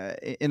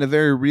 in a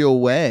very real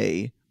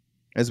way,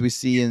 as we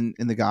see in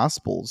the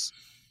Gospels,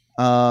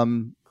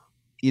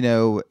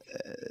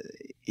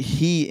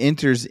 he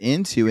enters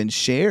into and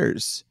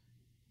shares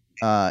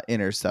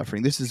inner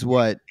suffering. This is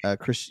what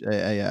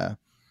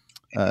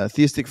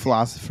theistic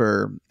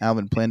philosopher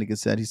Alvin Plantinga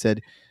said. He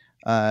said,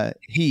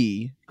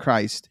 "He,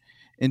 Christ,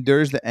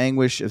 endures the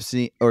anguish of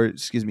seeing,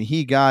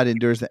 he, God,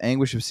 endures the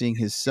anguish of seeing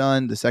his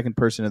Son, the second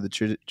person of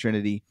the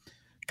Trinity,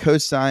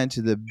 co-signed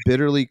to the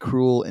bitterly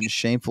cruel and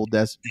shameful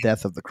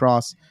death of the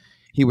cross.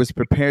 He was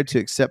prepared to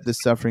accept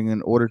this suffering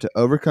in order to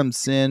overcome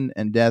sin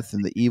and death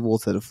and the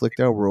evils that afflict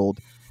our world,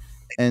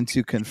 and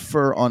to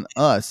confer on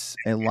us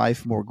a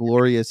life more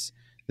glorious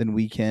than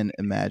we can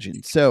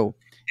imagine." So,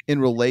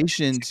 in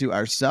relation to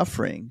our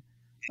suffering,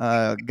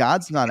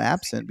 God's not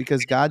absent,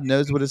 because God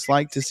knows what it's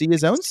like to see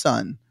his own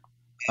Son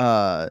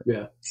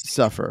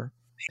suffer.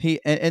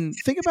 And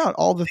think about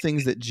all the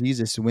things that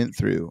Jesus went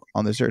through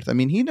on this earth. I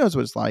mean, he knows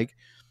what it's like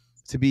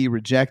to be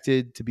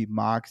rejected, to be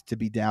mocked, to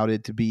be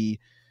doubted, to be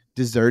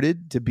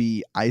deserted, to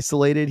be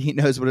isolated. He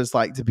knows what it's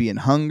like to be in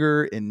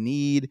hunger, in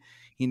need.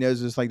 He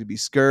knows what it's like to be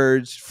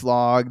scourged,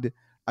 flogged,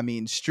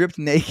 stripped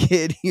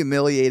naked,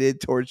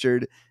 humiliated,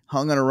 tortured,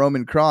 hung on a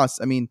Roman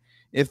cross. I mean,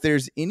 if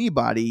there's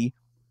anybody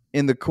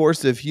in the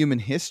course of human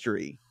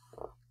history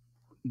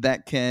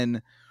that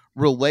can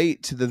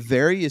relate to the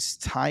various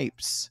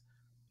types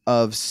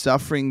of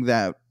suffering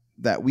that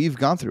we've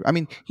gone through, I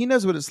mean, he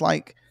knows what it's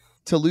like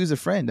to lose a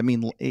friend. I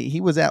mean, he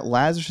was at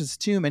Lazarus'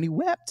 tomb and he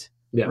wept,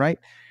 right?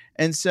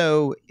 And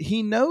so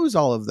he knows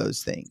all of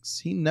those things.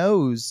 He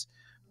knows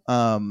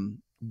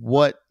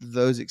what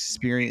those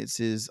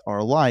experiences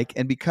are like.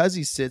 And because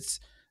he sits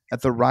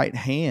at the right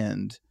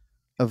hand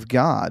of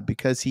God,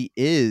 because he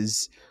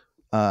is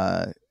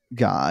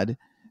God,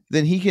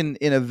 then he can,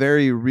 in a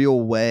very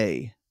real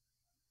way,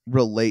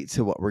 relate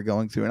to what we're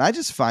going through. And I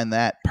just find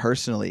that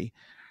personally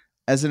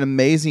as an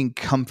amazing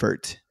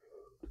comfort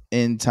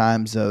in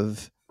times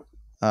of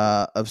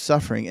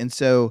suffering. And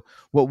so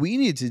what we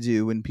need to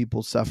do when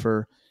people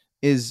suffer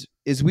is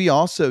we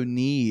also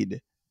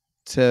need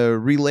to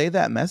relay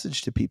that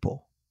message to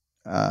people.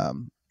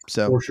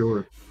 For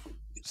sure.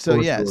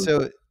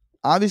 So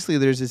obviously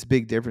there's this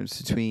big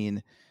difference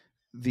between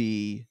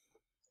the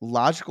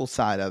logical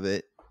side of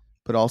it,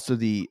 but also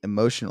the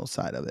emotional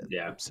side of it.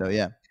 Yeah. So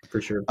yeah,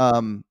 for sure.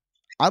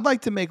 I'd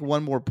like to make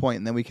one more point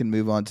and then we can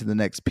move on to the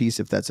next piece,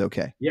 if that's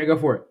okay. Yeah, go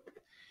for it.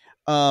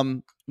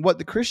 What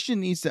the Christian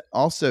needs to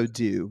also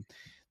do,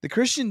 the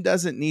Christian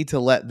doesn't need to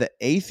let the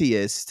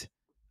atheist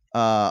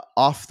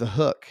off the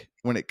hook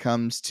when it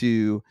comes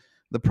to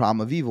the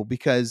problem of evil,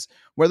 because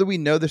whether we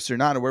know this or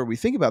not, or whether we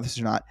think about this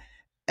or not,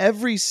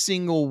 every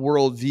single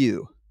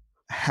worldview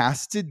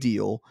has to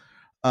deal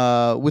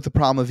with the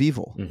problem of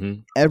evil.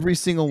 Every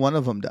single one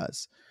of them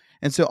does.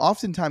 And so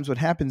oftentimes what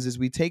happens is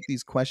we take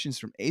these questions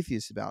from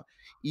atheists about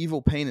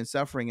evil, pain, and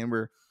suffering,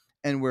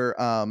 and we're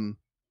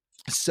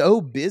so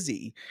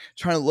busy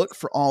trying to look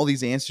for all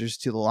these answers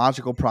to the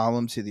logical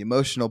problem, to the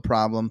emotional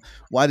problem.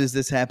 Why does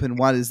this happen?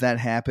 Why does that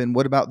happen?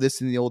 What about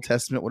this in the Old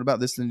Testament? What about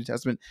this in the New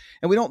Testament?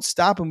 And we don't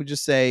stop and we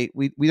just say,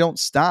 we don't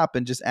stop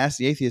and just ask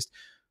the atheist,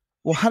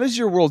 well, how does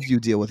your worldview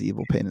deal with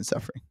evil, pain, and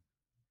suffering?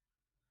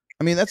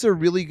 I mean, that's a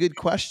really good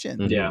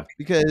question. Yeah.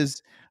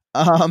 Because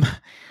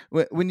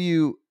when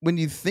you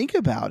think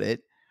about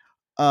it,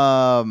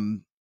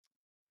 when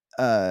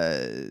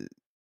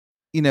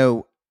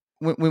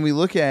we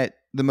look at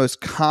the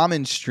most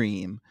common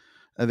stream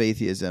of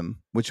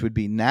atheism, which would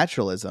be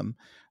naturalism,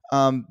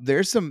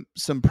 there's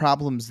some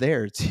problems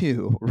there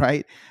too,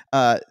 right?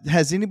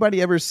 Has anybody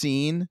ever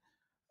seen,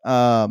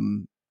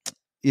 on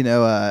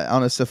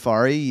a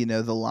safari,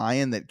 the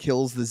lion that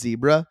kills the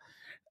zebra,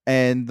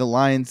 and the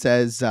lion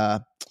says,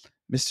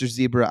 "Mr.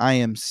 Zebra, I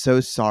am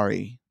so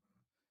sorry,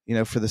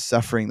 for the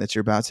suffering that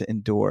you're about to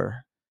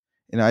endure.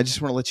 I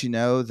just want to let you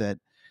know that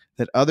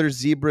other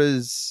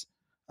zebras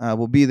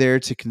will be there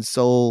to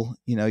console,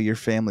 your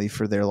family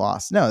for their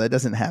loss." No, that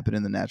doesn't happen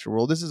in the natural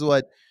world. This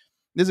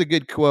is a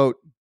good quote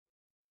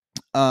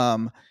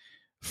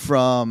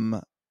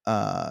from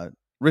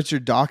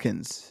Richard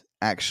Dawkins,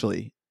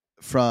 actually.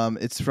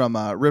 It's from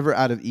River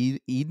Out of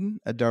Eden,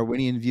 A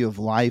Darwinian View of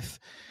Life.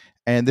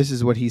 And this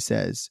is what he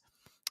says.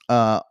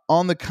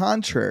 On the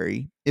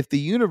contrary, if the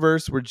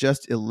universe were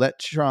just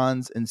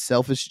electrons and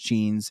selfish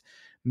genes,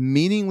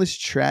 meaningless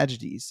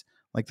tragedies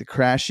like the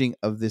crashing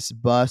of this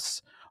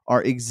bus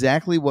are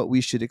exactly what we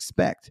should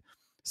expect.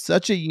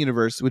 Such a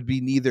universe would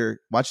be neither,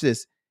 watch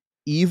this,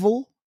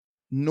 evil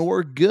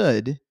nor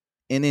good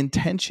in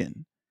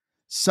intention.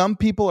 Some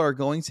people are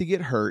going to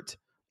get hurt,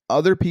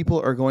 other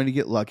people are going to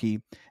get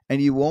lucky,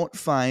 and you won't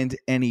find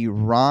any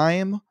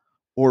rhyme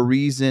or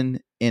reason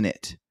in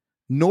it.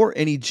 nor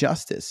any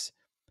justice.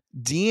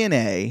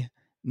 DNA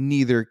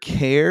neither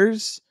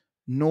cares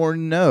nor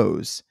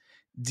knows.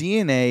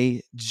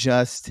 DNA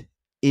just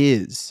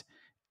is,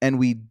 and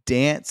we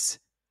dance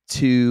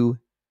to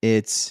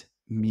its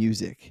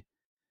music.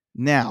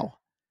 Now,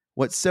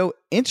 what's so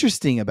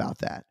interesting about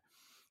that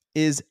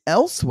is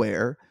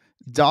elsewhere,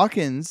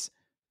 Dawkins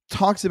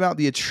talks about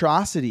the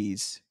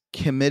atrocities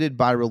committed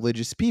by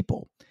religious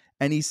people.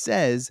 And he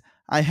says,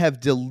 I have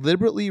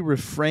deliberately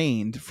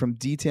refrained from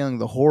detailing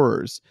the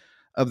horrors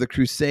of the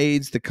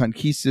Crusades, the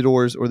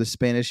conquistadors, or the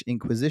Spanish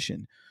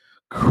Inquisition.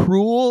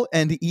 Cruel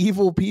and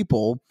evil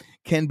people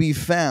can be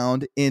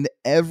found in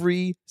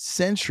every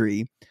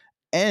century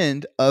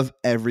and of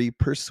every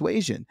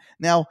persuasion.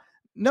 Now,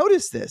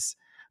 notice this.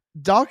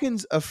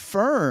 Dawkins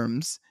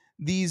affirms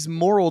these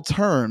moral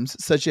terms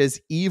such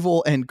as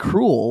evil and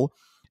cruel.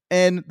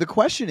 And the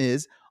question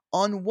is,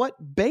 on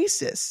what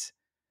basis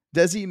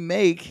does he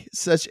make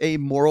such a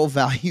moral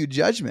value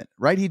judgment,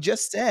 right? He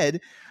just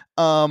said,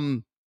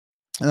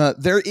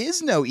 there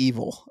is no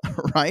evil,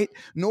 right?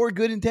 Nor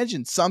good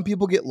intention. Some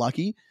people get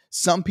lucky,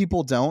 some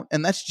people don't,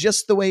 and that's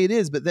just the way it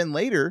is. But then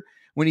later,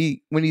 when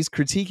he's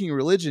critiquing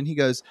religion, he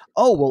goes,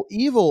 "Oh, well,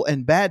 evil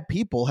and bad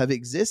people have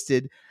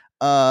existed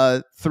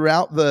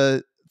throughout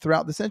the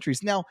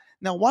centuries." Now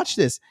watch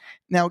this.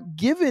 Now,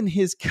 given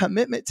his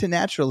commitment to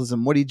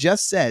naturalism, what he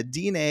just said,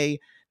 DNA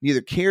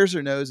neither cares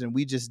or knows, and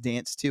we just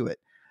dance to it.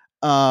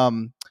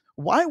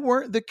 Why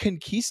weren't the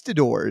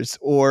conquistadors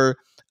or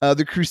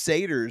the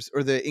Crusaders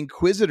or the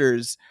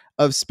Inquisitors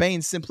of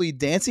Spain simply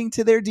dancing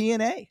to their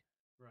DNA?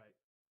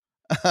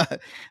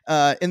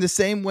 Right. In the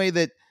same way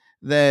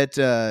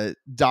that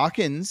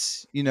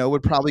Dawkins,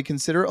 would probably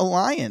consider a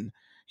lion.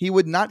 He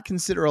would not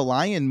consider a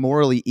lion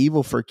morally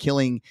evil for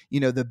killing,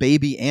 the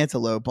baby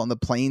antelope on the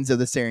plains of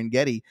the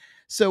Serengeti.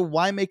 So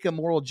why make a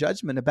moral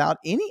judgment about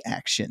any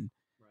action?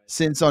 Right.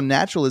 Since on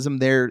naturalism,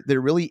 there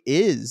really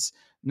is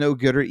no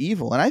good or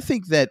evil. And I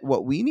think that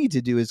what we need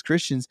to do as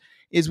Christians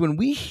is when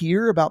we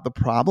hear about the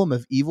problem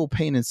of evil,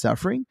 pain, and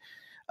suffering,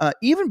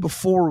 even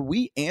before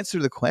we answer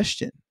the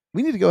question,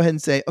 we need to go ahead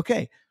and say,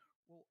 okay,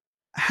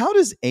 how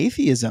does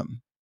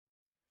atheism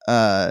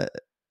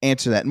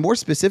answer that? And more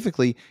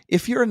specifically,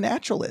 if you're a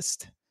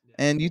naturalist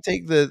and you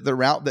take the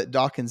route that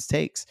Dawkins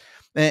takes,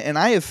 and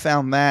I have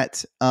found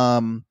that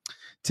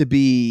to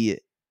be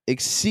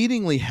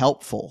exceedingly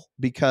helpful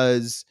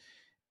because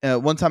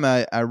one time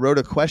I wrote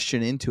a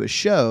question into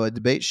a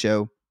debate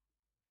show,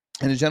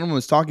 and a gentleman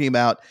was talking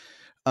about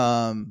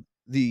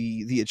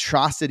the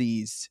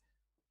atrocities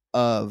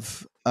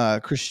of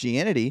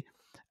Christianity.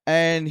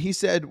 And he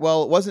said,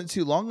 well, it wasn't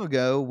too long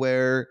ago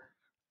where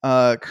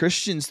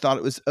Christians thought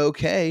it was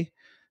okay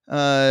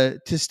to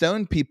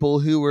stone people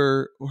who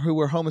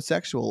were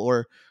homosexual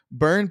or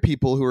burn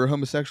people who were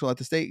homosexual at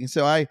the stake. And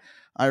so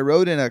I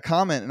wrote in a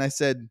comment and I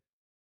said,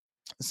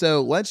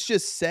 so let's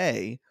just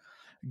say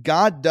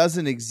God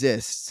doesn't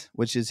exist,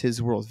 which is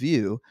his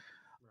worldview,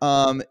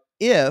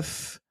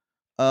 if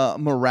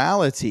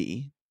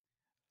morality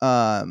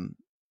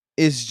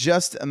is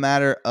just a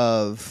matter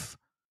of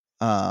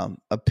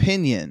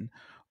opinion,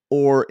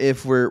 or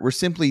if we're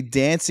simply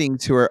dancing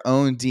to our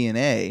own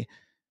DNA,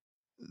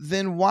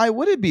 then why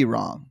would it be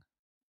wrong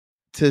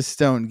to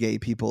stone gay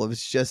people if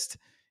it's just,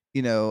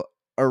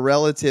 a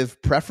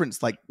relative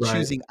preference, like right.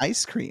 choosing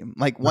ice cream?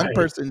 Like one right.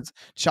 person's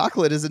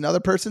chocolate is another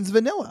person's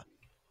vanilla.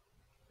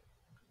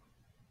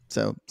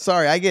 So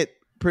sorry, I get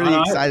pretty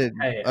excited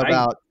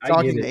about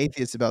talking to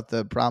atheists about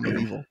the problem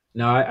of evil.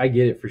 No, I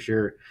get it for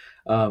sure.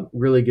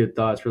 Really good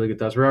thoughts. We are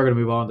going to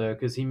move on though,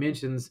 because he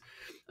mentions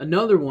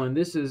another one.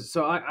 This is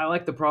I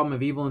like the problem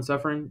of evil and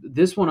suffering.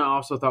 This one I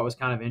also thought was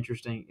kind of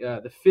interesting.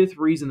 The fifth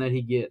reason that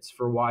he gets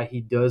for why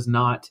he does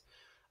not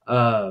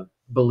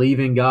believe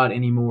in God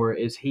anymore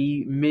is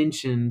he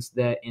mentions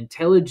that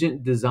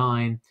intelligent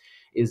design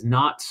is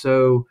not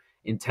so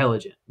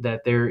intelligent,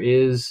 that there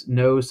is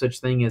no such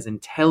thing as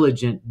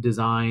intelligent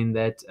design,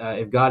 that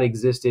if God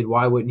existed,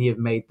 why wouldn't he have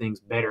made things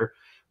better,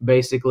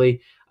 basically.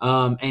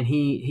 And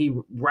he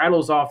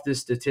rattles off this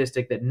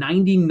statistic that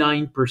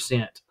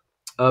 99%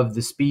 of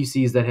the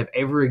species that have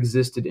ever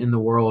existed in the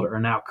world are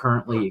now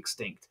currently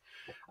extinct,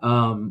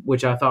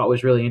 which I thought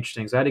was really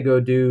interesting. So I had to go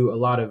do a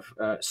lot of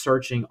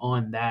searching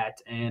on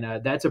that.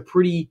 And that's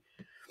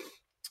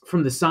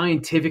from the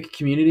scientific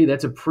community,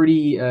 that's a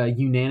pretty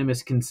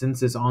unanimous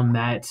consensus on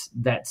that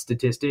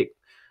statistic.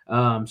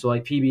 So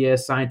like PBS,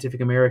 Scientific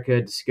America,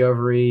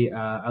 Discovery.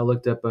 I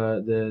looked up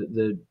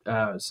the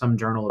some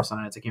journal of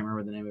science. I can't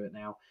remember the name of it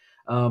now.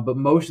 But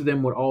most of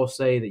them would all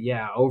say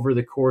that, over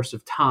the course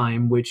of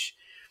time, which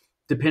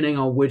depending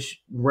on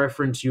which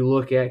reference you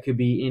look at, could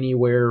be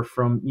anywhere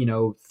from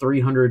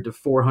 300 to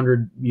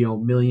 400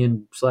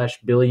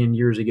 million/billion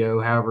years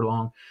ago, however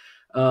long.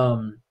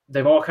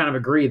 They've all kind of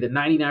agreed that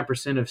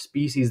 99% of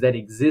species that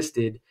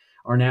existed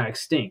are now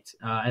extinct.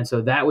 And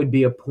so that would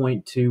be a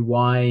point to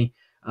why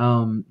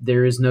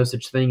there is no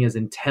such thing as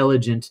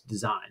intelligent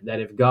design, that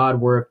if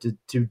God were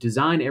to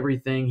design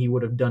everything, he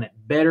would have done it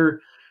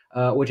better,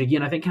 which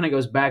again, I think kind of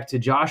goes back to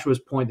Joshua's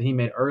point that he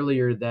made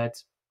earlier,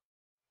 that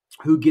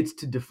who gets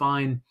to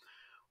define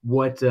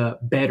what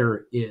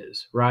better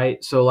is,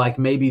 right? So like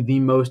maybe the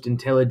most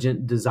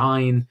intelligent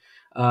design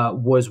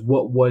was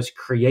what was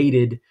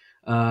created,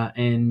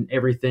 and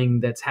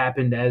everything that's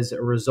happened as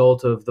a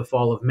result of the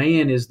fall of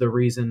man is the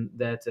reason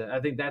that I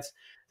think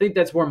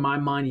that's where my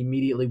mind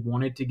immediately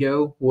wanted to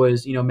go,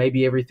 was,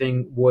 maybe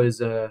everything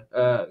was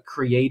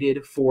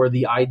created for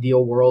the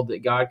ideal world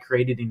that God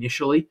created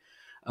initially,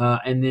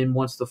 and then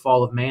once the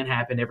fall of man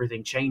happened,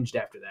 everything changed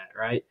after that,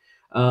 right?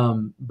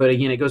 But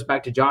again, it goes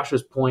back to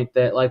Joshua's point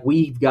that like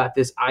we've got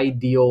this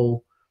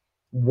ideal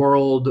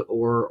world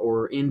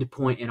or end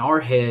point in our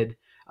head,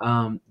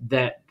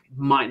 that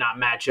might not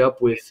match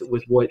up with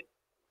what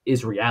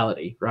is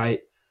reality, right?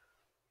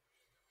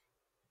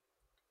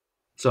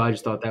 So I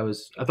thought that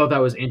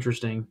was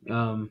interesting.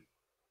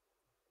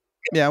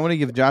 Yeah, I want to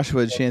give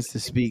Joshua a chance to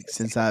speak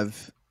since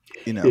I've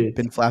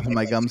been flapping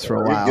my gums for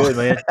a while. You're good,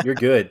 man. You're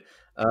good.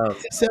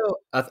 So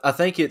I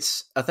think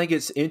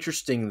it's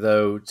interesting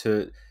though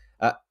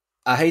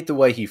I hate the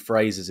way he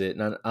phrases it,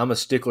 and I'm a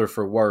stickler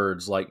for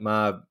words. Like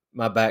my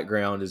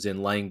background is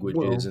in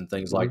languages and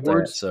things like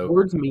that. So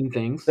words mean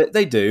things.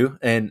 They do,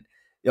 and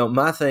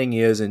my thing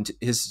is, and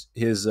his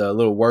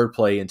little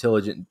wordplay,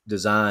 intelligent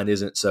design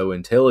isn't so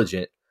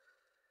intelligent.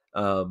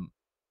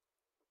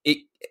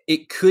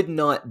 It could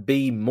not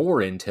be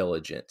more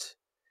intelligent.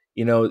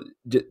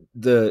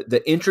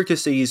 The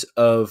intricacies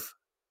of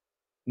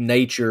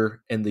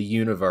nature and the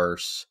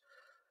universe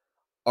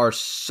are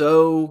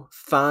so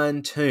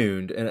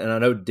fine-tuned, and I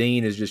know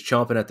Dean is just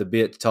chomping at the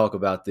bit to talk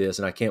about this,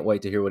 and I can't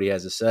wait to hear what he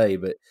has to say,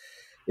 but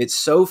it's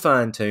so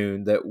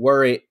fine-tuned that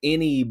were it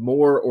any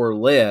more or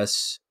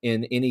less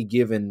in any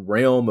given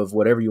realm of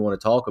whatever you want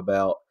to talk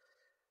about,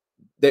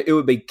 that it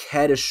would be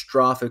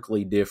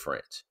catastrophically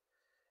different.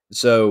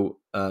 So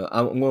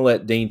I'm going to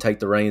let Dean take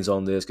the reins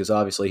on this, because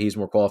obviously he's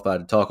more qualified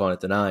to talk on it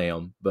than I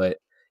am, but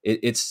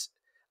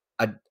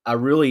I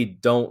really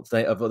don't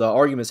think, of the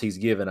arguments he's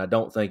given, I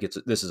don't think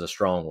this is a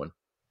strong one.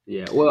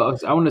 Yeah, well,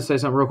 I want to say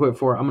something real quick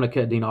before I'm going to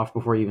cut Dean off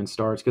before he even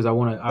starts, because I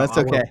want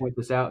to point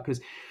this out,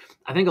 because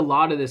I think a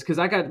lot of this, because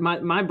I got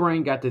my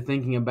brain got to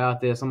thinking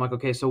about this. I'm like,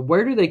 okay, so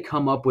where do they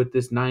come up with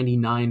this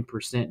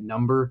 99%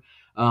 number?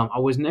 I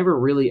was never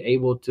really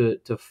able to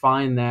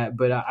find that,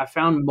 but I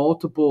found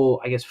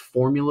multiple, I guess,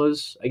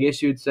 formulas, I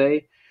guess you would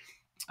say.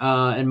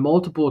 And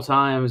multiple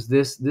times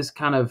this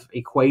kind of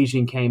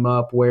equation came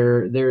up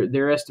where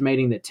they're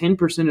estimating that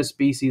 10% of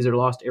species are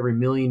lost every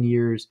million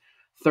years,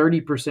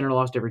 30% are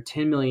lost every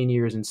 10 million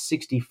years, and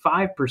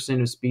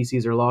 65% of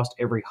species are lost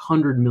every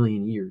 100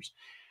 million years.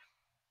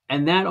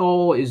 And that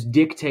all is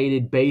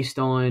dictated based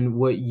on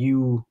what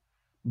you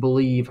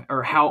believe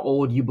or how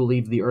old you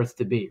believe the Earth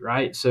to be,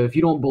 right? So if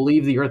you don't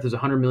believe the Earth is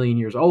 100 million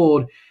years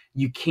old,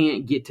 you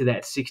can't get to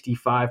that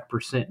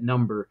 65%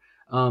 number.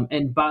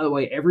 And by the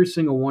way, every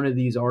single one of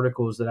these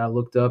articles that I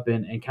looked up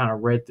and kind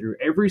of read through,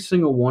 every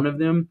single one of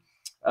them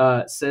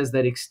says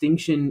that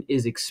extinction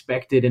is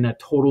expected in a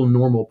total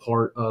normal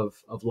part of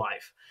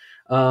life,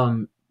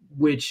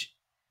 which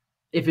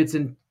if it's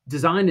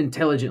designed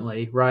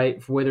intelligently,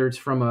 right, whether it's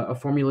from a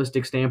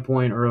formalistic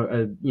standpoint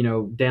or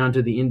down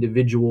to the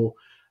individual,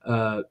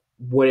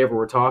 whatever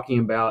we're talking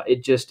about,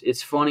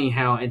 it's funny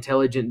how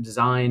intelligent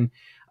design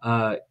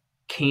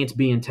can't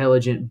be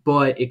intelligent,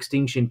 but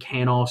extinction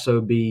can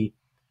also be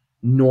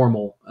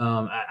normal.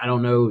 I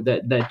don't know,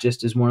 that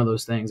just is one of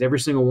those things. Every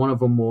single one of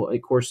them will,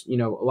 of course, a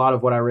lot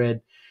of what I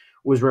read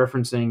was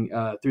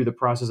referencing through the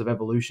process of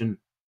evolution,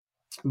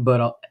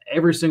 but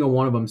every single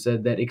one of them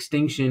said that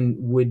extinction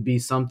would be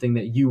something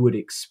that you would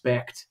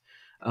expect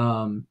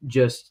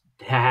just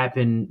to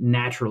happen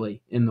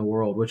naturally in the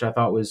world, which I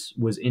thought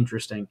was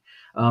interesting,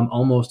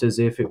 almost as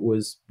if it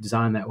was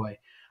designed that way.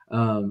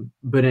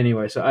 But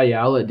anyway, so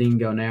I'll let Dean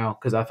go now,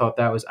 because I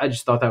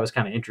just thought that was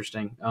kind of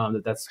interesting.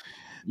 That's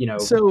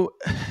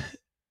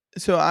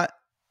So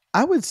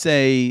I would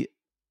say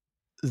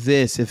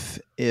this, if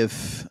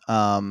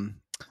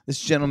this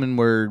gentleman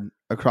were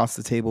across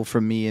the table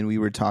from me and we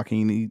were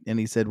talking and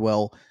he said,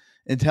 well,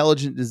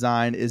 intelligent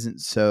design isn't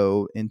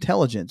so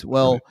intelligent.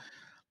 Well,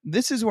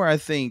 this is where I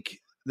think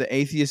the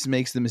atheist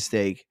makes the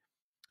mistake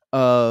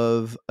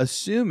of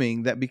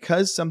assuming that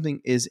because something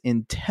is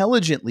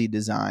intelligently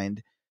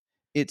designed,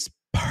 it's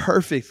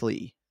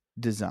perfectly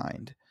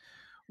designed,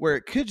 where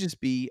it could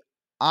just be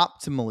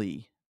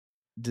optimally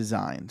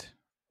designed,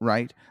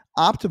 right?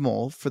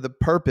 Optimal for the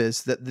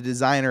purpose that the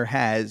designer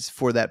has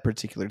for that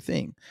particular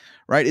thing,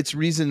 right? It's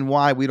reason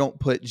why we don't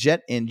put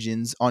jet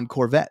engines on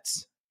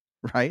Corvettes,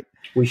 right?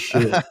 We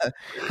should.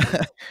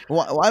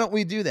 Why don't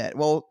we do that?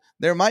 Well,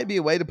 there might be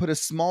a way to put a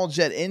small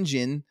jet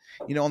engine,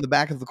 on the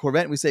back of the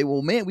Corvette, and we say,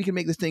 well, man, we can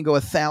make this thing go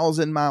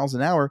 1,000 miles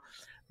an hour.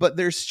 But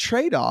there's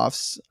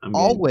trade-offs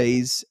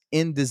always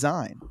in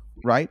design,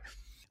 right?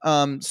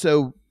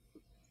 So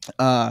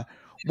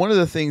one of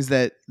the things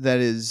that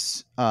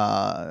is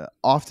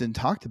often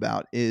talked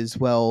about is,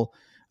 the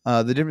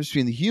difference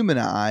between the human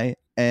eye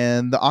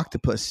and the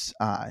octopus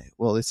eye.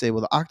 Well, they say,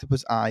 the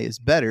octopus eye is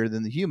better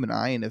than the human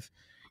eye. And if,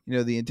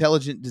 the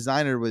intelligent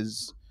designer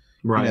was,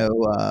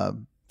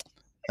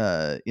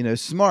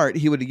 smart,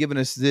 he would have given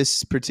us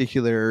this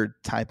particular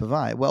type of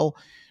eye. Well,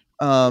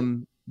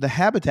 the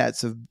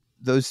habitats of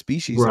those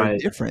species are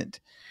different.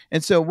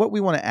 And so what we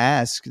want to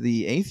ask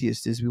the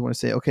atheist is we want to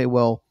say, okay,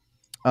 well,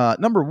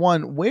 number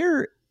one,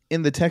 where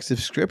in the text of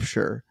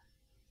Scripture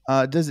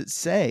does it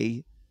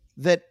say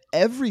that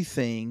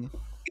everything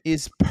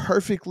is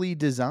perfectly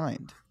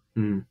designed?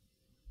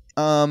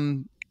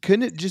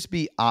 Couldn't it just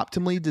be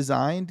optimally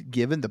designed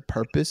given the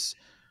purpose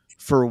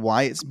for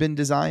why it's been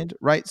designed,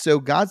 right? So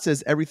God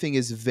says everything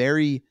is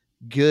very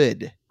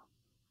good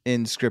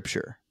in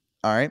Scripture.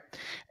 All right.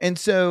 And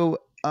so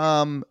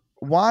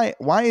why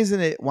is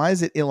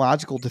it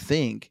illogical to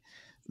think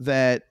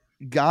that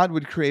God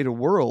would create a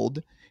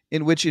world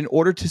in which, in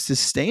order to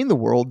sustain the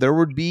world, there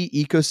would be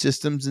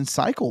ecosystems and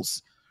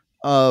cycles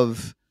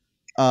of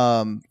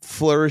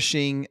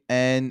flourishing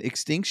and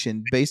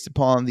extinction based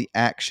upon the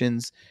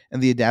actions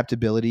and the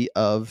adaptability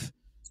of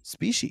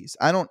species?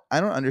 I don't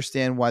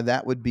understand why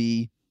that would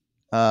be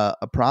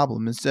a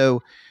problem. And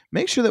so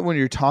make sure that when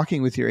you're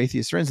talking with your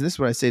atheist friends, and this is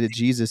what I say to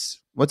Jesus,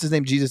 what's his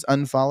name? Jesus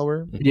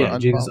Unfollower? Yeah,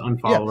 Jesus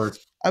Unfollower.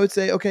 Yeah. I would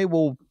say, okay,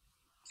 well,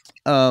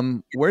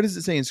 where does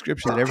it say in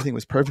Scripture that everything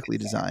was perfectly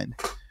designed?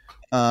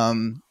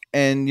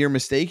 And you're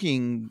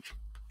mistaking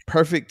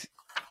perfect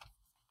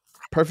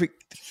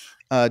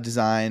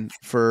design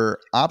for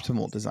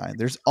optimal design.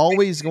 There's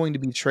always going to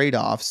be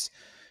trade-offs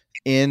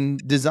in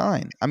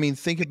design. I mean,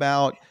 think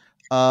about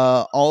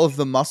all of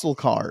the muscle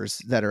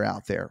cars that are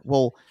out there.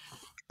 Well,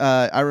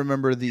 I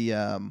remember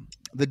the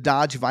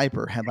Dodge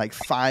Viper had like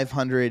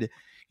 500,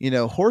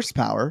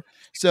 horsepower.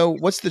 So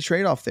what's the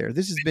trade-off there?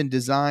 This has been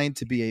designed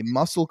to be a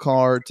muscle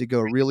car to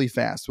go really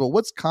fast. Well,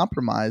 what's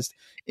compromised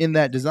in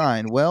that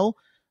design? Well,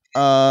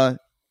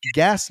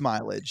 gas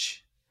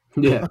mileage.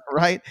 Yeah.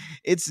 Right?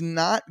 It's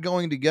not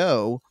going to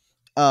go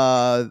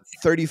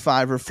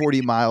 35 or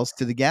 40 miles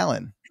to the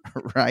gallon,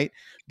 right?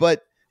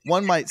 But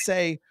one might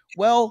say,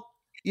 well,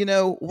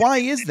 why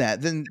is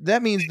that? Then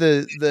that means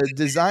the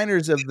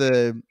designers of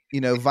the,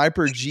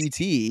 Viper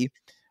GT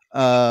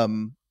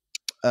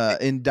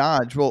in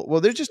Dodge, well,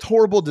 they're just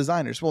horrible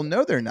designers. Well,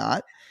 no, they're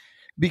not,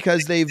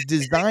 because they've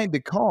designed the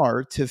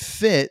car to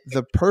fit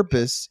the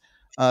purpose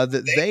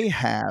that they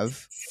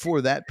have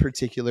for that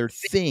particular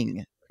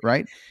thing,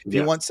 right? If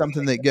you want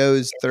something that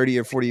goes 30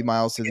 or 40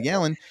 miles to the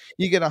gallon,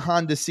 you get a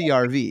Honda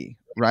CRV,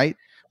 right?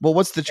 Well,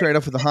 what's the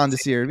trade-off with the Honda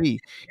CRV?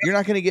 You're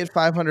not going to get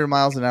 500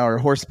 miles an hour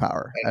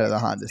horsepower out of the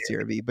Honda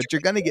CRV, but you're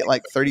going to get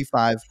like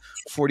 35,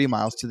 40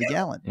 miles to the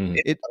gallon.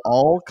 It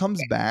all comes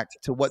back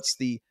to what's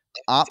the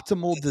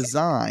optimal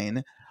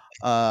design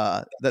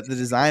that the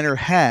designer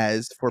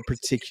has for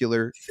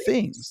particular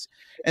things.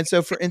 And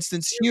so, for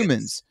instance,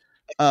 humans,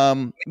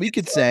 we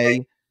could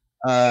say,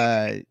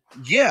 I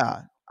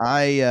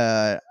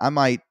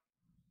might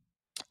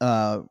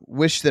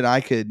wish that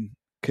I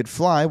could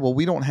fly. Well,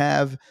 we don't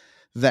have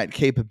that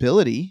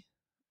capability,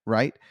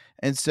 right?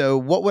 And so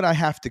what would I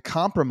have to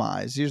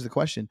compromise? Here's the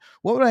question.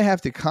 What would I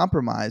have to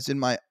compromise in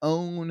my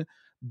own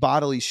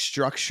bodily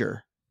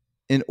structure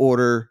in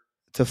order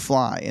to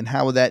fly? And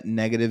how would that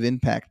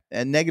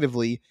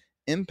negatively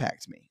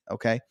impact me?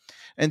 Okay.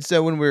 And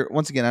so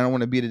once again, I don't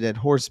want to beat a dead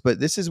horse, but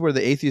this is where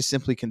the atheist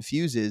simply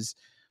confuses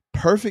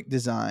perfect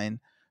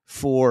design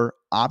for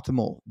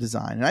optimal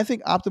design. And I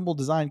think optimal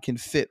design can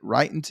fit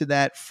right into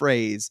that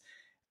phrase,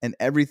 and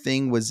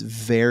everything was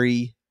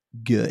very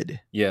good.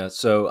 Yeah.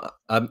 So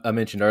I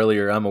mentioned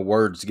earlier, I'm a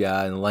words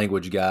guy and a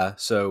language guy.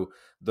 So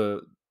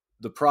the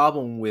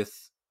problem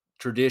with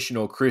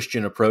traditional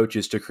Christian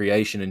approaches to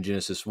creation in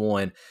Genesis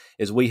 1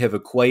 is we have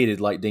equated,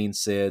 like Dean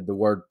said, the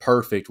word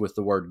perfect with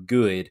the word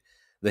good.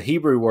 The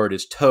Hebrew word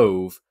is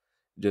tov,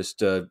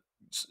 just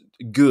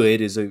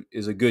good is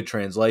a good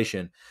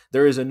translation.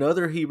 There is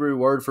another Hebrew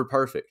word for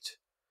perfect.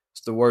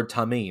 It's the word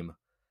tamim,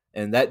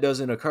 and that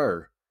doesn't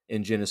occur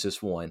in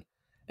Genesis 1.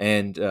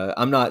 And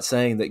I'm not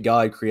saying that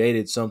God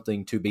created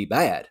something to be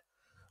bad,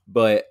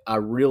 but I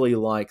really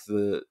like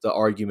the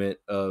argument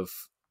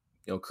of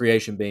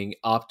creation being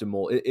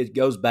optimal. It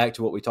goes back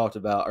to what we talked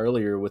about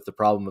earlier with the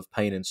problem of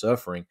pain and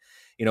suffering.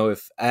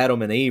 If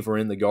Adam and Eve were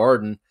in the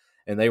garden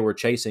and they were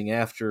chasing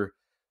after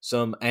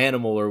some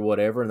animal or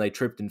whatever, and they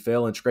tripped and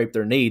fell and scraped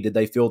their knee, did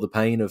they feel the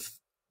pain of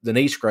the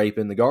knee scrape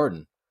in the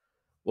garden?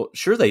 Well,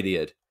 sure they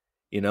did.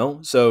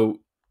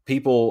 So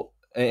people,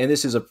 and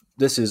this is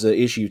an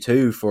issue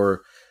too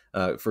for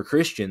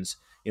Christians.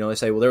 They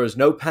say, well, there was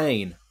no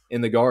pain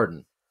in the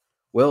garden.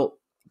 Well,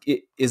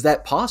 is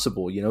that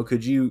possible?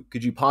 Could you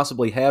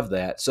possibly have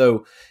that?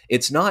 So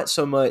it's not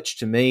so much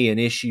to me an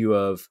issue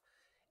of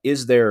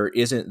is there or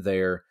isn't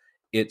there.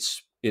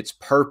 It's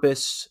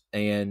purpose,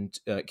 and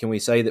can we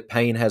say that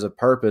pain has a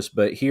purpose?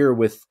 But here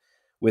with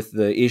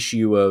the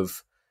issue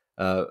of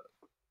the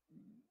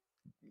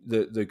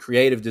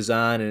creative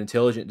design and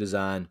intelligent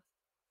design,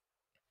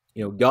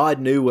 God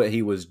knew what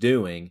He was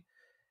doing,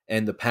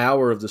 and the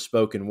power of the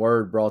spoken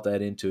word brought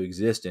that into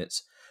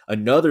existence.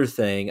 Another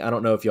thing, I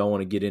don't know if y'all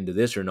want to get into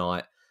this or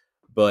not,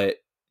 but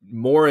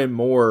more and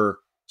more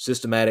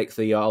systematic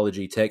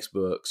theology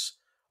textbooks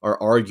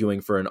are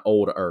arguing for an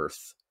old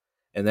earth.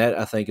 And that,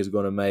 I think, is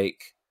going to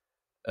make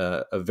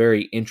a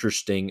very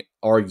interesting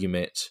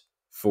argument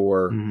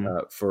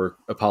for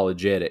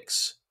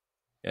apologetics.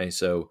 Okay,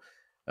 so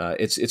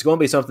it's going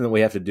to be something that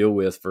we have to deal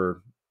with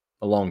for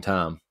a long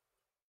time.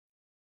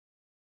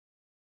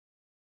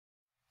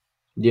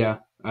 Yeah,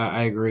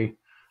 I agree.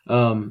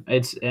 And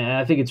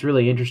I think it's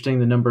really interesting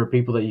the number of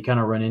people that you kind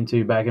of run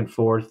into back and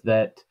forth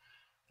that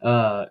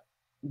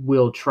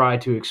will try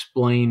to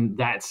explain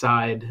that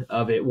side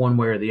of it one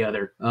way or the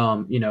other.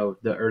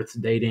 The Earth's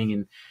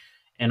dating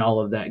and all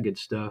of that good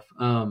stuff.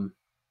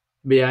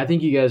 But yeah, I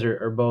think you guys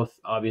are both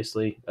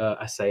obviously.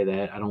 I say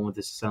that I don't want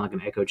this to sound like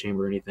an echo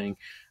chamber or anything.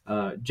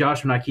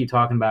 Josh and I keep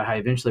talking about how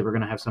eventually we're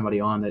going to have somebody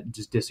on that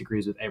just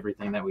disagrees with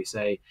everything that we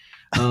say.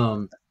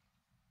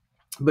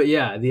 But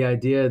yeah, the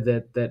idea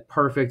that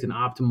perfect and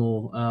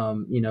optimal,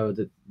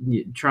 that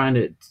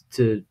trying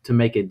to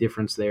make a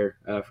difference there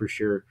for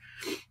sure.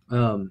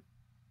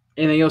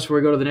 Anything else before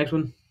we go to the next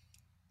one?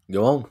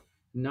 Go on.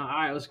 No, all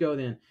right, let's go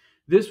then.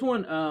 This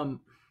one,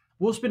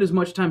 we'll spend as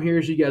much time here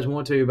as you guys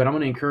want to, but I'm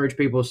going to encourage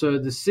people. So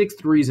the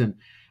sixth reason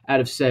out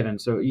of 7.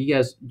 So you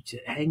guys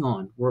hang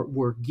on.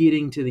 We're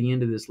getting to the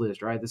end of this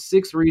list, right? The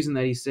sixth reason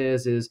that he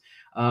says is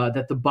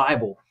that the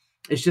Bible,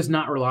 it's just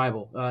not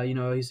reliable.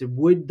 He said,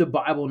 would the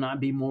Bible not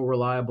be more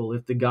reliable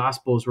if the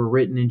Gospels were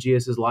written in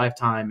Jesus'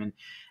 lifetime?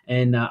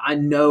 And I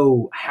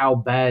know how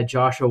bad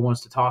Joshua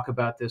wants to talk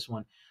about this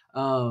one.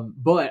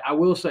 But I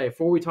will say,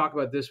 before we talk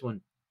about this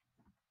one,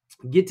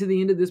 get to the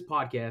end of this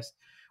podcast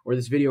or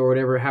this video or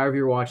whatever, however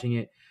you're watching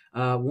it.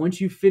 Once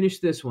you finish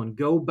this one,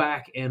 go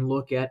back and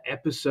look at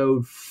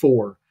episode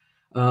 4.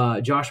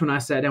 Joshua and I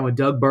sat down with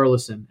Doug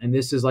Burleson, and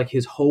this is like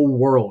his whole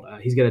world.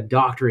 He's got a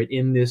doctorate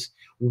in this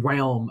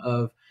realm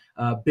of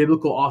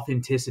biblical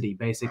authenticity,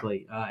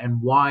 basically,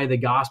 and why the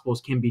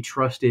Gospels can be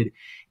trusted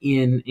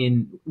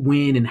in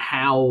when and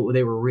how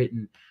they were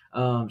written.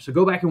 So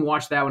go back and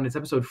watch that one. It's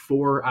episode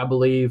 4, I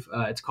believe.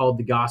 It's called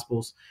The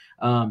Gospels.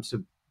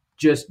 So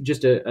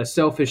just a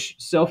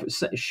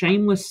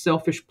shameless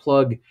selfish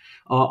plug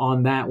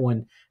on that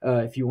one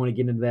if you want to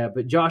get into that.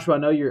 But Joshua, I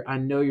know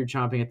you're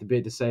chomping at the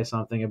bit to say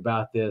something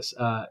about this.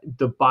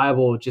 The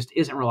Bible just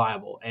isn't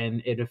reliable,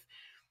 and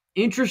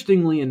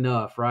interestingly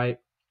enough, right,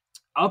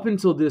 up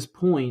until this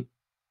point,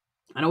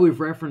 I know we've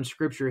referenced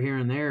scripture here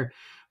and there,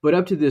 but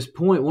up to this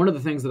point, one of the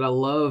things that I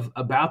love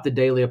about the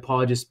Daily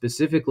Apologist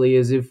specifically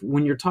is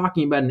when you're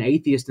talking about an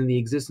atheist and the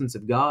existence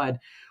of God,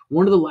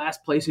 one of the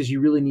last places you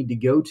really need to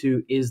go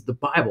to is the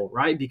Bible,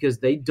 right? Because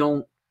they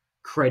don't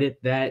credit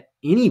that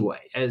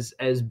anyway as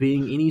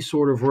being any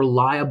sort of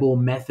reliable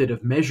method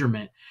of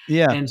measurement.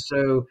 Yeah. And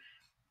so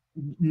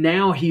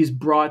now he's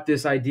brought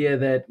this idea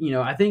that,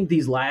 I think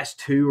these last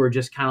 2 are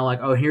just kind of like,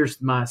 oh,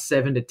 here's my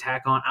 7 to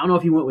tack on. I don't know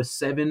if he went with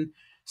 7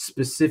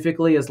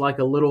 specifically as like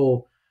a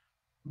little,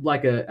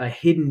 like a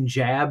hidden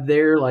jab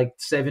there, like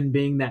 7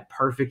 being that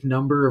perfect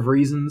number of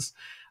reasons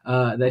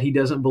that he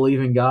doesn't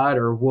believe in God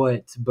or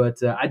what.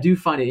 But I do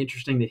find it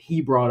interesting that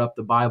he brought up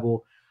the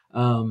Bible,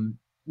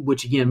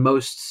 which again,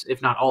 most,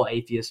 if not all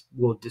atheists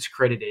will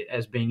discredit it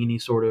as being any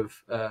sort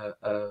of,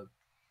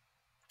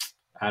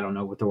 I don't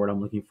know what the word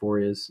I'm looking for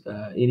is,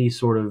 any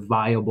sort of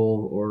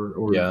viable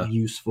or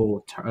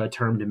useful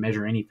term to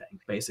measure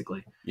anything,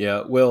 basically.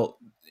 Yeah. Well,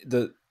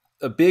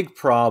 a big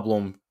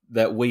problem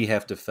that we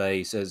have to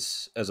face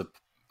as a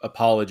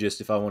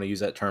apologist, if I want to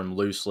use that term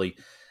loosely,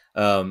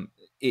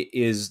 it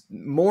is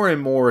more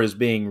and more is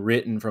being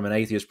written from an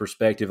atheist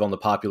perspective on the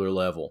popular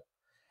level.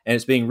 And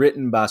it's being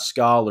written by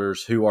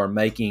scholars who are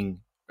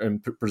making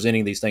and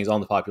presenting these things on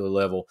the popular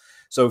level.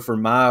 So for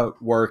my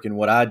work and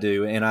what I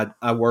do, and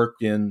I work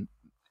in,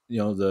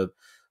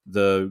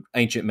 the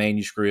ancient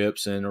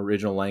manuscripts and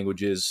original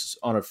languages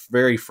on a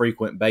very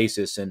frequent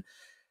basis. And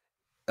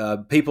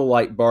people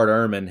like Bart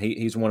Ehrman,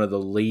 he's one of the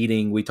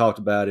leading, we talked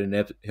about him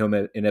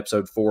in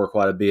episode 4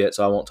 quite a bit,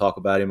 so I won't talk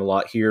about him a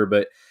lot here,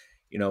 but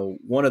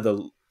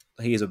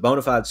he is a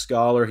bona fide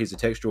scholar. He's a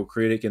textual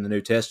critic in the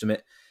New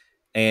Testament,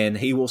 and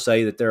he will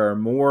say that there are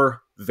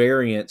more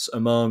variants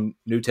among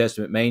New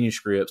Testament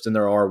manuscripts than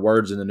there are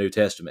words in the New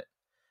Testament.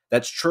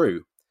 That's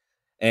true.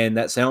 And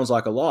that sounds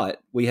like a lot.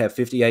 We have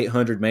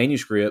 5,800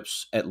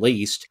 manuscripts at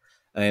least.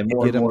 And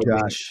more get them, and more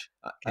Josh.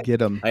 Get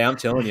them. Hey, I'm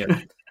telling you,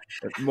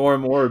 more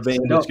and more are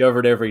being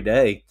discovered every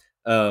day.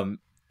 And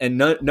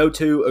no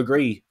 2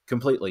 agree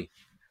completely.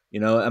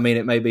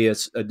 It may be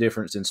a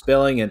difference in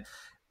spelling. And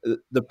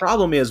the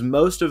problem is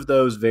most of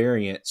those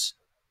variants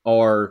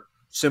are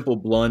simple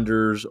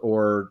blunders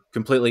or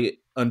completely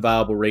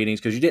unviable readings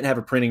because you didn't have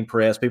a printing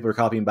press. People are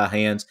copying by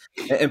hands,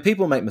 and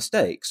people make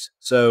mistakes.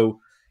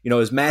 So,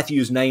 is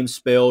Matthew's name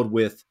spelled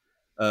with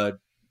the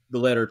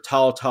letter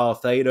tau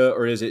theta,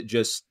 or is it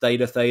just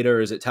theta,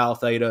 or is it tau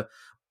theta?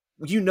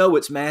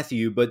 It's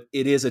Matthew, but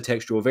it is a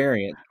textual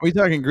variant. Are we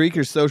talking Greek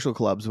or social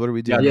clubs? What are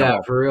we doing?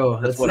 Yeah, for real.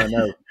 That's what I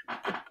know.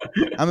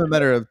 I'm a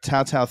matter of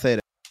tau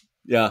theta.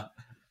 Yeah.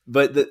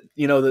 But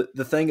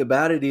the thing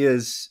about it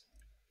is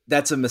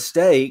that's a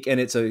mistake, and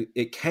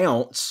it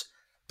counts,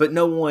 but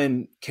no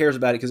one cares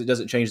about it because it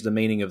doesn't change the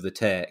meaning of the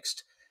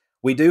text.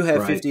 We do have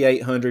Right.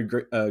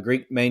 5,800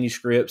 Greek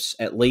manuscripts,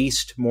 at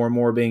least, more and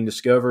more being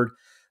discovered.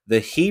 The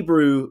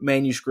Hebrew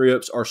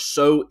manuscripts are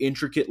so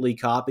intricately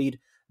copied.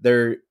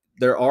 There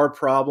are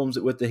problems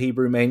with the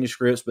Hebrew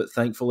manuscripts, but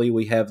thankfully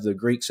we have the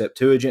Greek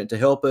Septuagint to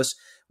help us.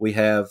 We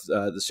have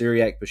the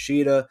Syriac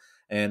Peshitta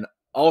and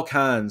all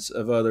kinds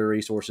of other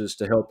resources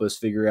to help us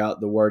figure out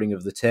the wording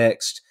of the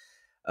text.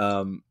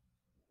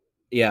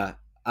 Yeah,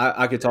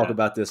 I could talk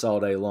about this all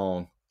day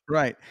long.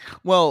 Right.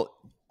 Well,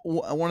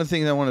 one of the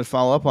things I wanted to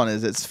follow up on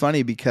is it's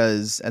funny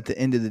because at the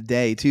end of the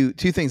day, two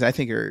things I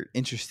think are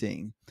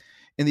interesting.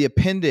 In the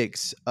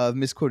appendix of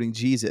Misquoting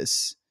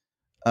Jesus,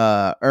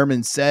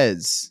 Ehrman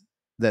says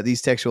that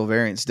these textual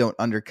variants don't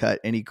undercut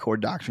any core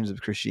doctrines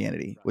of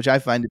Christianity, which I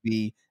find to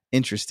be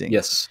interesting.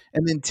 Yes.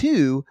 And then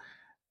two,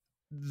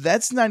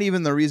 that's not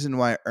even the reason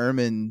why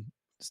Ehrman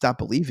stopped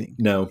believing.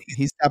 No.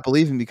 He stopped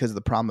believing because of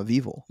the problem of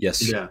evil.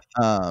 Yes. Yeah.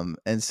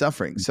 And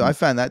suffering. So I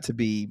find that to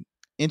be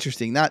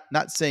interesting. Not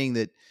saying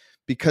that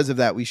because of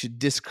that we should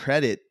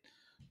discredit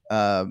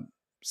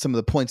some of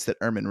the points that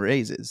Ehrman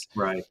raises.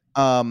 Right.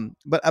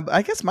 But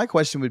I guess my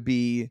question would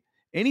be,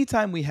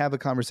 anytime we have a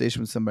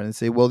conversation with somebody and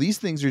say, well, these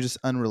things are just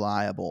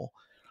unreliable,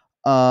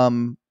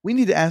 we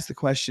need to ask the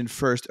question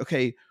first,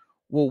 okay,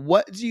 well,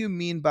 what do you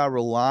mean by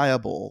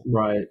reliable?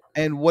 Right.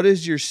 And what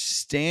is your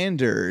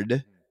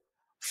standard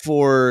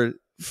for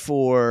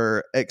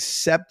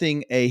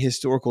accepting a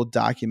historical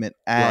document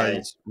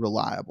as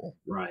reliable?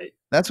 Right.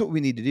 That's what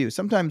we need to do.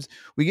 Sometimes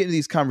we get into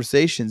these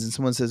conversations and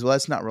someone says, well,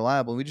 that's not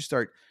reliable. And we just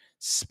start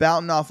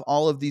spouting off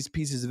all of these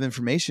pieces of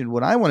information.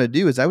 What I want to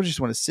do is I would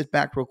just want to sit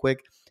back real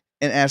quick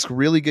and ask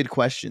really good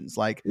questions.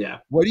 Like,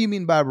 what do you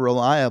mean by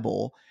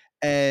reliable?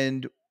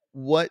 And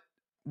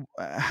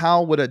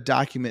how would a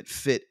document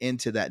fit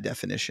into that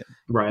definition?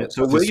 Right.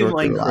 So William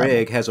Lane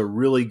Craig has a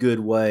really good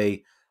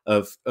way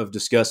of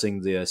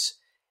discussing this.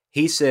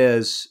 He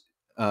says,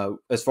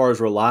 as far as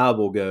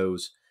reliable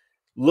goes,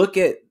 look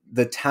at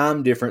the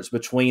time difference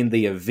between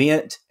the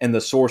event and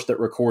the source that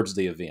records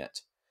the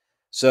event.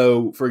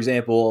 So, for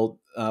example,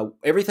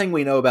 everything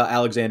we know about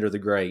Alexander the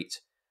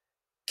Great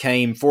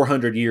came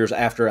 400 years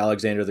after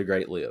Alexander the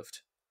Great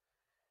lived.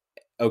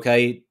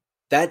 Okay,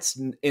 that's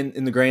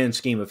in the grand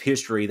scheme of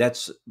history,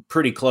 that's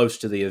pretty close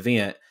to the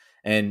event.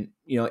 And,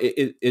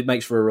 it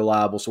makes for a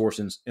reliable source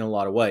in a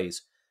lot of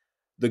ways.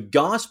 The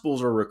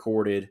Gospels are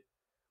recorded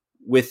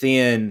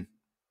within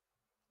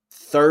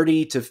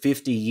 30 to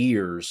 50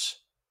 years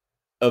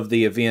of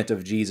the event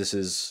of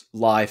Jesus's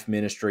life,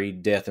 ministry,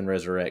 death, and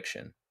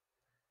resurrection.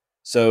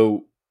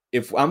 So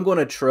if I'm going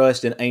to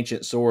trust an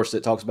ancient source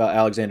that talks about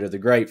Alexander the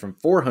Great from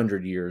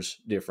 400 years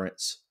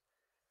difference,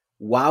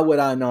 why would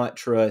I not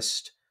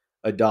trust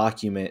a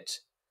document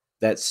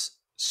that's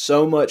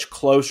so much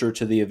closer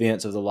to the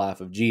events of the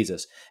life of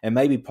Jesus? And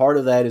maybe part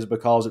of that is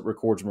because it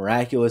records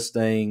miraculous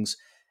things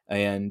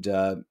and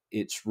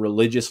it's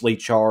religiously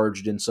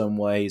charged in some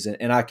ways.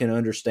 And I can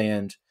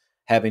understand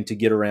having to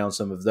get around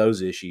some of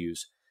those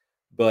issues.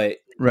 But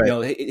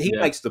he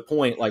makes the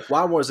point, like,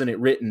 why wasn't it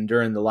written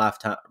during the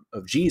lifetime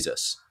of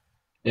Jesus?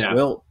 Yeah.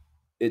 Well,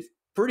 it's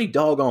pretty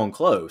doggone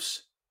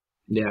close.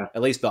 Yeah.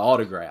 At least the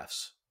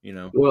autographs,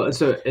 Well,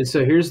 so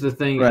here's the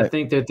thing. Right. I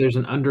think that there's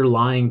an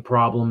underlying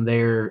problem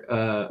there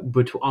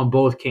on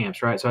both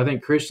camps, right? So I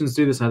think Christians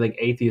do this, and I think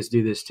atheists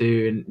do this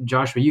too. And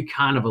Joshua, you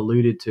kind of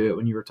alluded to it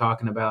when you were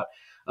talking about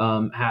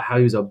how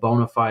he was a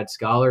bona fide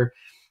scholar.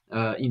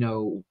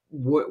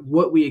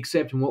 What we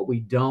accept and what we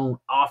don't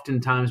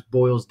oftentimes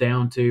boils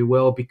down to,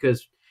 well,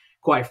 because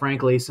quite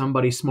frankly,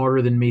 somebody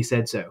smarter than me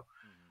said so.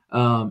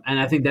 And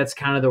I think that's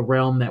kind of the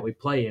realm that we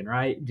play in,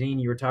 right? Dean,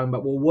 you were talking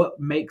about, well, what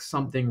makes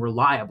something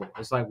reliable?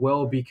 It's like,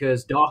 well,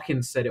 because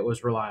Dawkins said it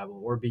was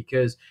reliable, or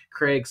because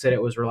Craig said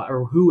it was reliable,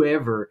 or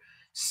whoever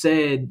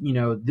said,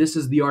 this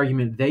is the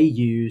argument they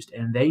used,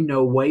 and they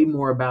know way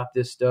more about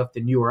this stuff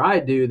than you or I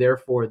do,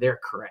 therefore they're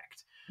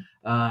correct.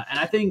 And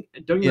I think,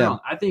 don't get me wrong,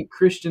 I think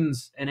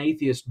Christians and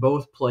atheists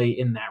both play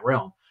in that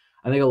realm.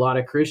 I think a lot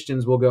of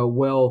Christians will go,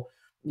 well,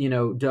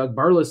 Doug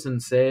Burleson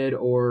said,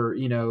 or,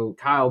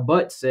 Kyle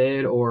Butt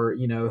said, or,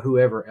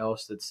 whoever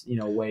else that's,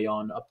 way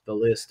on up the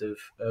list of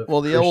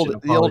well, the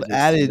old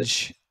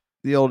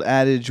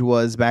adage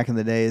was back in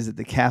the day is that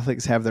the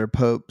Catholics have their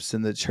popes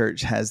and the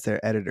church has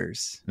their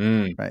editors.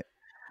 Right.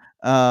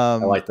 I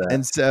like that.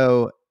 And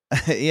so,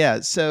 yeah.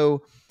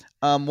 So,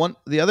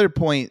 the other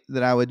point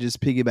that I would just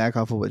piggyback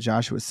off of what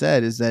Joshua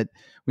said is that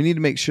we need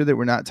to make sure that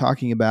we're not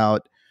talking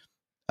about,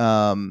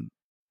 the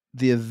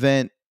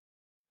event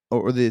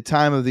or the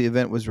time of the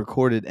event was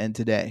recorded and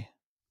today.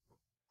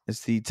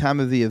 It's the time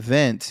of the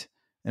event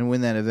and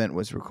when that event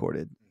was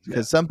recorded.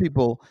 Because some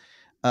people,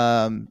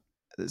 some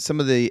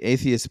of the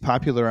atheist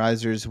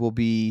popularizers will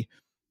be,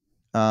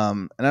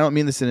 and I don't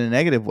mean this in a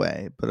negative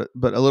way,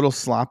 but a little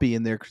sloppy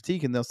in their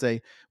critique, and they'll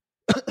say,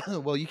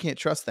 well, you can't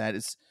trust that.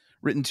 It's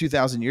written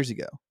 2,000 years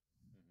ago.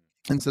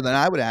 And so then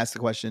I would ask the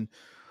question,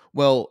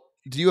 well,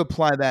 do you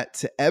apply that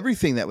to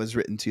everything that was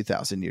written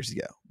 2,000 years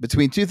ago?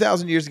 Between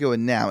 2,000 years ago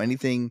and now,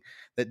 anything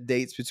that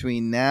dates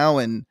between now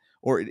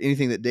or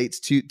anything that dates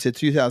to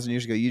 2,000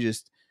 years ago, you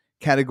just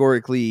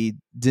categorically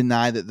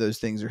deny that those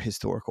things are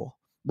historical.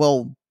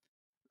 Well,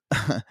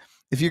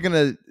 if you're going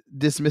to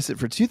dismiss it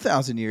for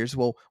 2,000 years,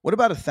 well, what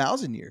about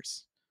 1,000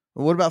 years?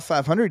 Well, what about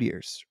 500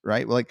 years?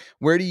 Right? Well, like,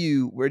 where do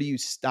you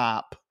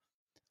stop,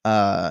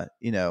 on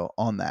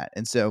that?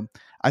 And so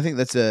I think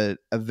that's a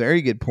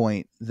very good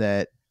point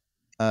that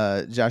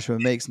Joshua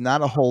makes.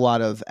 Not a whole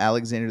lot of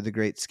Alexander the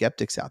Great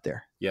skeptics out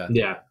there. Yeah.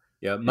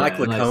 Yeah. Mike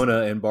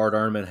Licona and Bart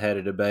Ehrman had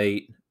a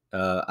debate.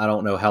 I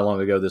don't know how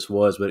long ago this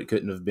was, but it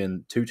couldn't have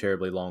been too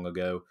terribly long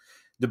ago,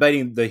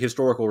 debating the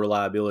historical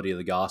reliability of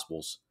the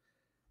Gospels.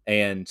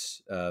 And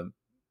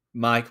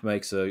Mike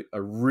makes a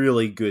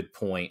really good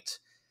point.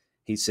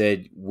 He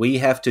said, we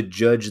have to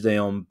judge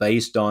them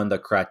based on the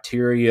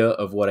criteria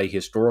of what a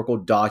historical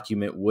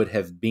document would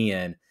have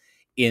been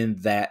in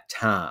that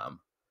time.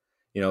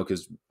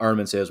 Because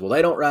Ehrman says, well,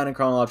 they don't write in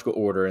chronological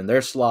order and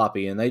they're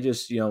sloppy and they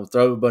just,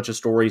 throw a bunch of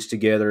stories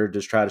together,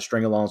 just try to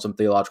string along some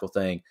theological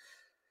thing.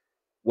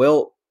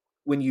 Well,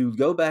 when you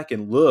go back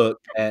and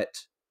look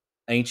at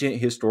ancient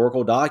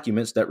historical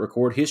documents that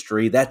record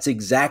history, that's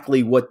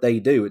exactly what they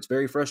do. It's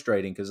very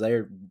frustrating because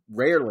they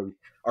rarely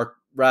are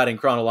writing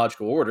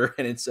chronological order,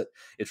 and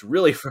it's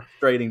really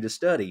frustrating to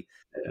study.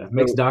 Yeah, it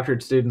makes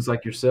doctorate students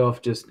like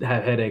yourself just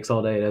have headaches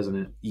all day, doesn't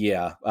it?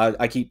 Yeah,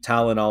 I keep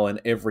Tylenol in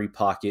every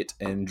pocket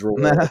and drawer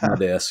of my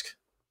desk.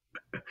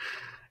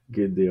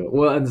 Good deal.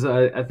 Well, and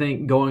so I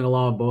think going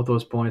along with both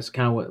those points,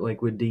 kind of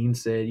what Dean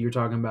said, you're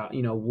talking about,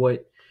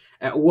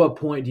 at what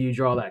point do you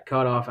draw that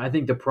cutoff? I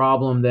think the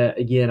problem that,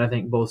 again, I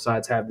think both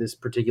sides have this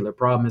particular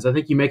problem is I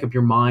think you make up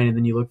your mind and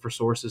then you look for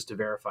sources to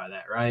verify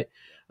that, right?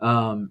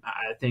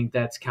 I think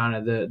that's kind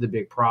of the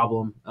big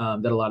problem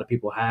that a lot of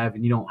people have,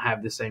 and you don't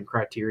have the same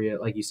criteria,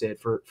 like you said,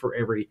 for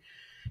every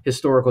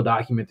historical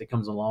document that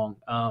comes along.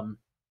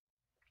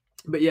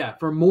 But yeah,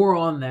 for more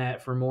on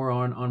that,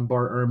 on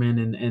Bart Ehrman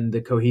and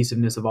the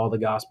cohesiveness of all the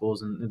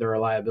Gospels and their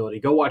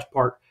reliability, go watch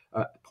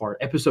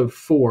episode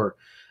 4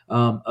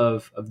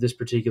 of this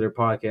particular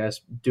podcast.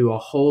 Do a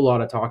whole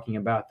lot of talking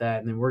about that,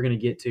 and then we're going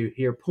to get to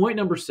here point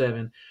number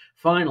 7.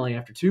 Finally,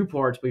 after 2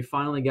 parts, we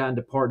finally got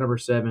into part number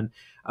 7,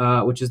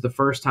 which is the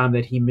first time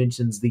that he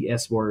mentions the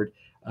S word,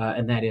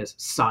 and that is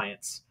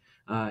science.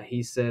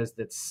 He says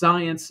that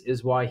science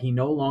is why he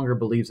no longer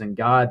believes in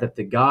God, that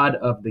the God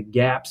of the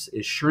gaps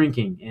is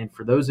shrinking. And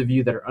for those of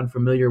you that are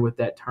unfamiliar with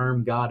that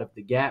term, God of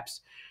the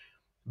gaps,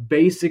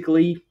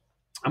 basically,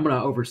 I'm going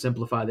to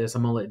oversimplify this.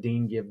 I'm going to let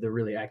Dean give the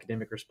really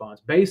academic response.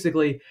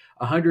 Basically,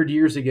 100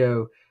 years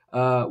ago,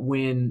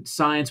 when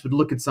science would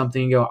look at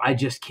something and go, I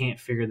just can't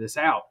figure this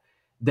out,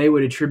 they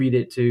would attribute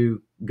it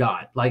to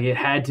God. Like it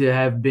had to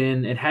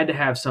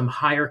have some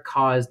higher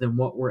cause than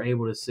what we're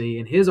able to see.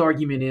 And his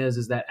argument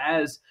is that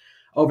as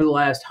over the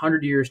last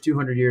 100 years,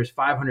 200 years,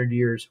 500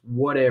 years,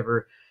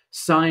 whatever,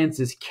 science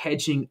is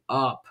catching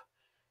up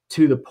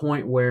to the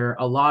point where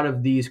a lot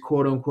of these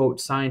quote unquote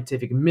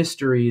scientific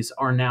mysteries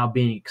are now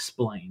being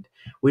explained.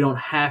 We don't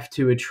have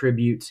to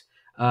attribute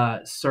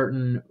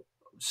certain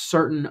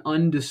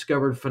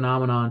undiscovered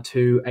phenomenon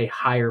to a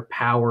higher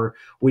power.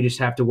 We just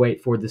have to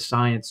wait for the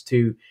science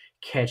to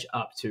catch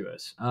up to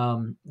us.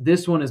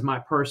 This one is my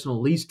personal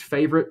least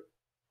favorite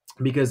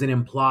because it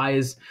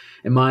implies,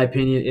 in my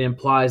opinion,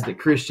 that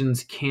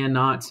Christians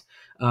cannot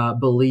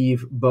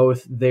believe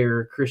both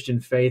their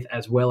Christian faith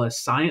as well as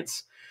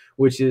science,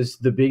 which is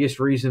the biggest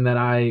reason that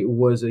I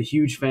was a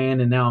huge fan,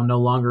 and now I'm no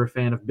longer a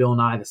fan of Bill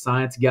Nye the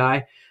Science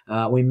Guy.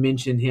 We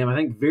mentioned him, I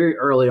think, very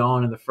early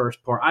on in the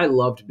first part. I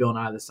loved Bill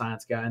Nye the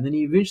Science Guy, and then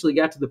he eventually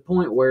got to the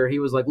point where he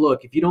was like,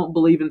 look, if you don't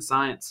believe in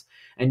science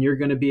and you're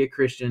going to be a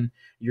Christian,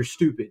 you're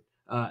stupid.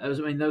 That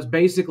was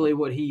basically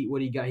what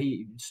he got.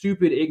 He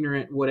stupid,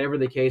 ignorant, whatever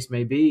the case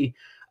may be.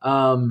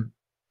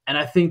 And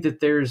I think that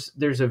there's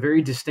a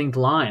very distinct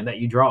line that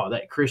you draw,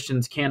 that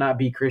Christians cannot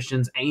be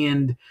Christians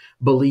and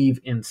believe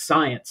in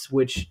science,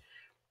 which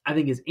I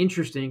think is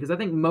interesting because I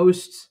think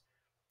most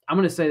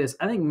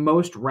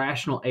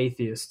rational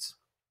atheists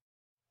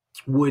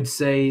would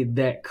say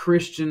that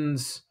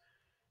Christians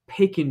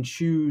pick and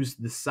choose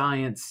the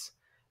science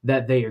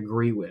that they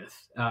agree with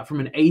from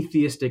an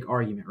atheistic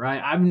argument,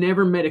 right? I've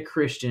never met a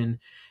Christian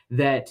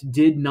that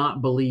did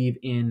not believe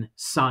in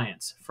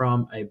science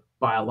from a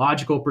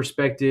biological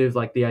perspective,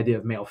 like the idea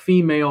of male,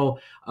 female.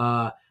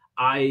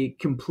 I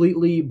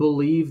completely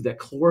believe that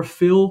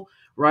chlorophyll,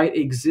 right,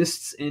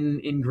 exists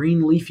in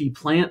green leafy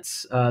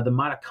plants. The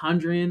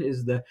mitochondrion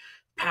is the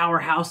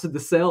powerhouse of the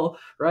cell,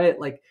 right?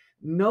 Like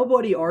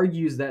nobody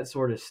argues that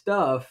sort of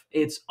stuff.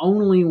 It's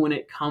only when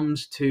it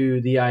comes to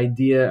the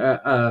idea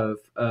of,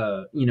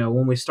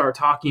 when we start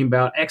talking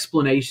about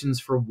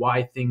explanations for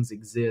why things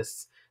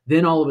exist,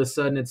 then all of a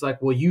sudden it's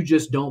like, well, you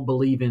just don't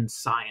believe in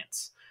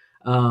science.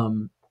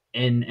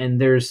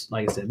 And there's,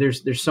 like I said,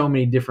 there's so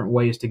many different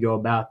ways to go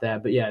about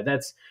that. But yeah,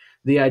 that's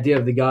the idea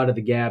of the God of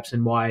the gaps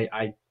and why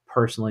I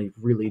personally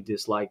really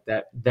dislike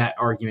that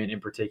argument in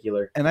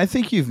particular. And I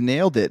think you've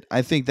nailed it.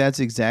 I think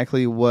that's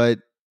exactly what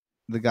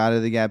the God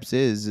of the gaps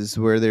is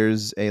where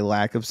there's a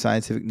lack of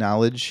scientific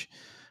knowledge.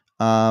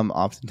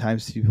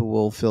 Oftentimes people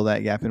will fill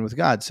that gap in with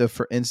God. So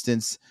for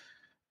instance,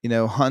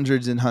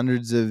 hundreds and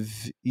hundreds of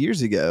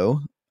years ago,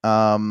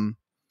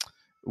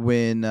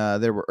 when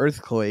there were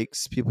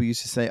earthquakes, people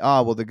used to say,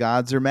 "Oh, well, the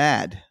gods are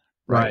mad."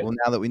 Right. Well,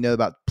 now that we know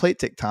about plate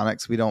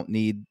tectonics, we don't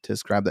need to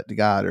ascribe that to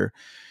God. Or,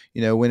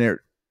 when it,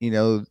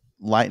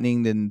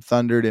 lightninged and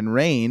thundered and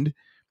rained,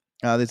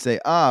 they'd say,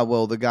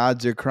 well, the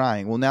gods are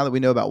crying. Well, now that we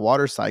know about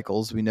water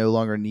cycles, we no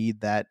longer need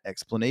that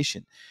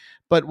explanation.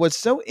 But what's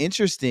so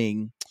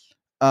interesting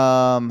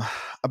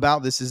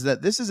about this is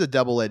that this is a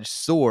double-edged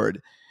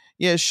sword.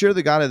 Yeah, sure,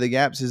 the God of the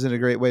gaps isn't a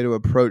great way to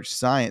approach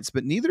science,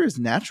 but neither is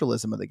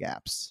naturalism of the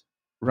gaps,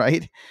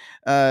 right?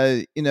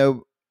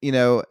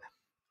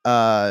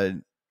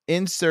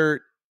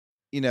 Insert,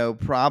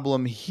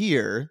 problem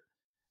here.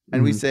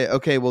 And we say,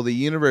 okay, well, the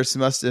universe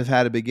must have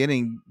had a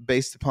beginning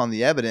based upon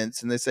the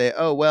evidence. And they say,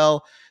 oh,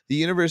 well, the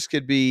universe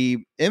could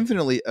be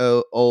infinitely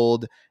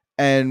old.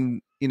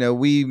 And,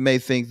 we may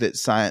think that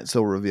science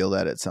will reveal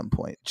that at some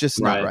point, just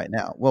not right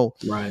now. Well,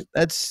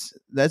 that's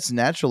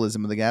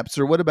naturalism of the gaps.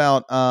 Or what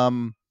about,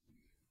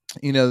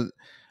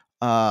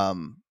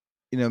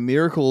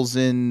 miracles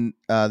in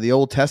the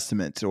Old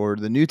Testament or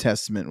the New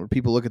Testament, where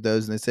people look at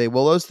those and they say,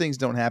 well, those things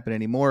don't happen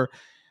anymore.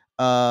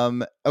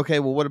 Okay,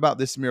 well, what about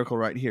this miracle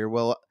right here?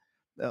 Well,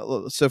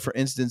 so for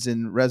instance,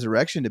 in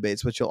resurrection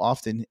debates, what you'll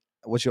often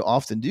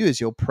do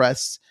is you'll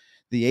press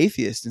the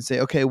atheist and say,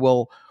 okay,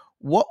 well,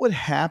 what would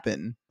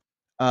happen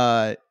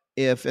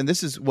if, and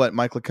this is what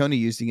Mike Licona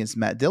used against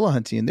Matt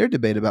Dillahunty in their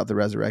debate about the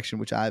resurrection,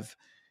 which I've,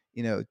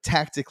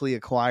 tactically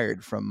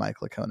acquired from Mike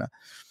Licona,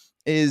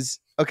 is,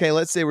 okay,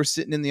 let's say we're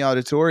sitting in the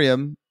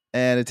auditorium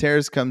and a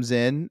terrorist comes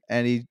in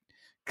and he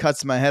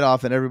cuts my head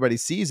off and everybody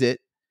sees it.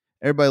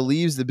 Everybody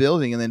leaves the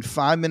building. And then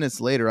 5 minutes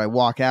later, I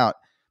walk out.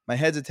 My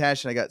head's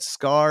attached and I got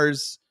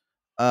scars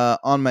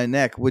on my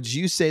neck. Would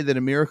you say that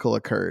a miracle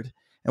occurred?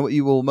 And what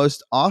you will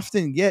most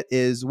often get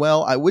is,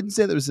 well, I wouldn't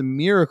say there was a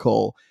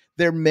miracle.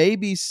 There may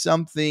be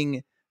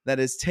something that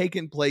has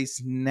taken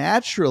place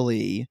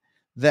naturally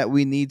that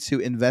we need to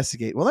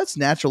investigate. Well, that's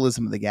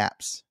naturalism of the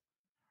gaps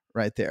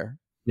right there.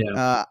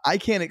 Yeah. I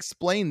can't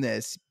explain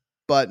this,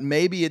 but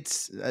maybe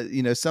it's,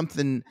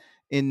 something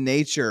in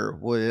nature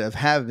would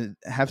have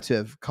to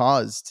have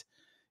caused,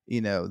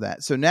 that.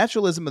 So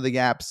naturalism of the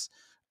gaps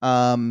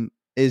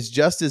is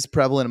just as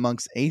prevalent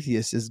amongst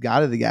atheists as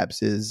God of the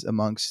gaps is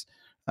amongst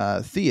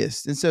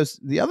theists. And so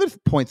the other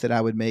point that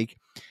I would make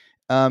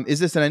is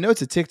this, and I know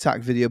it's a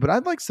TikTok video, but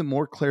I'd like some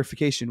more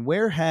clarification.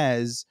 Where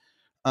has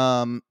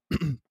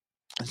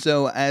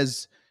so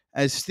as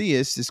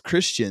theists, as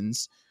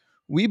Christians,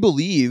 we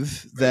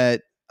believe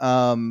that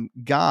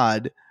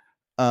God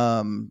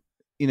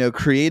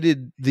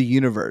created the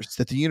universe,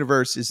 that the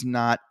universe is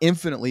not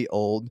infinitely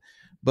old,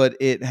 but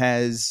it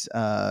has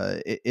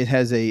a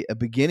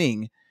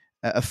beginning,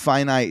 a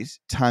finite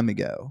time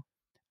ago.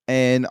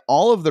 And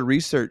all of the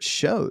research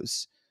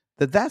shows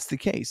that that's the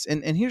case.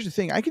 And here's the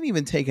thing, I can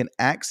even take an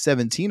Acts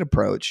 17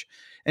 approach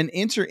and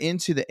enter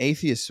into the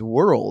atheist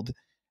world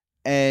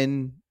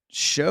and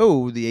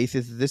show the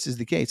atheist that this is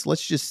the case.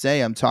 Let's just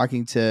say I'm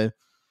talking to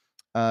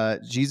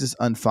Jesus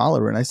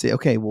unfollower and I say,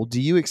 okay, well,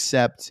 do you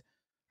accept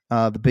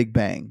the Big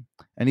Bang?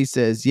 And he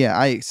says, yeah,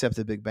 I accept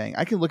the Big Bang.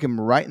 I can look him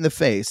right in the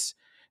face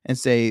and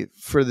say,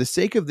 for the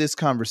sake of this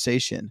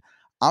conversation,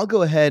 I'll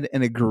go ahead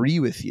and agree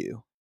with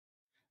you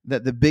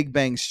that the Big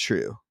Bang's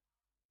true,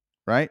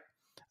 right?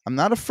 I'm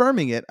not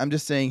affirming it. I'm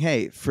just saying,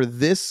 hey, for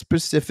this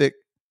specific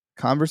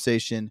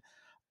conversation,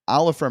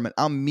 I'll affirm it.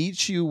 I'll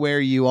meet you where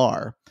you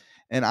are,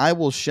 and I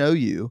will show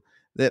you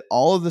that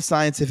all of the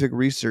scientific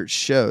research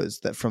shows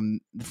that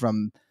from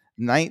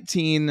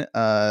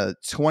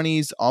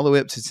 1920s all the way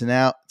up to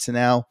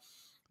now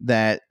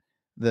that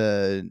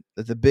the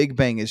Big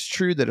Bang is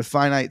true, that a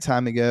finite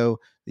time ago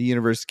the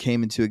universe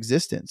came into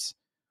existence.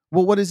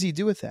 Well, what does he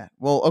do with that?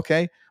 Well,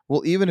 okay.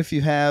 Well, even if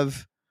you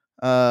have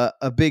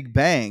a Big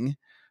Bang,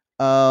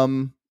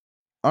 all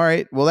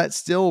right, well, that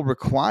still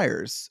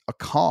requires a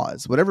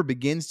cause. Whatever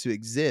begins to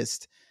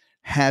exist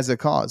has a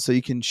cause. So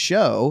you can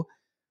show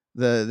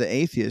the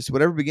atheist,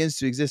 whatever begins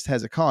to exist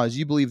has a cause.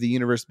 You believe the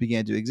universe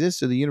began to exist,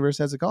 so the universe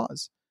has a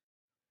cause.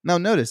 Now,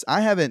 notice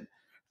I haven't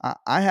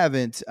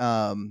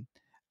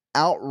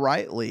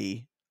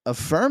outrightly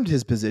affirmed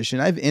his position.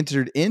 I've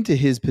entered into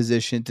his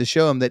position to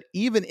show him that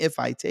even if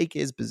I take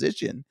his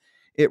position,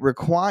 it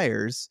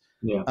requires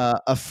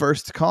a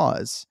first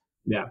cause.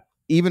 Yeah.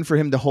 Even for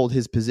him to hold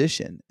his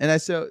position. And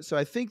so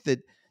I think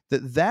that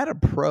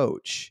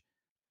approach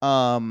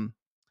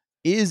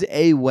is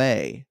a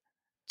way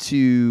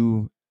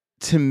to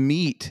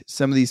meet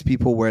some of these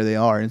people where they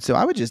are. And so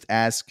I would just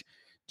ask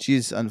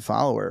Jesus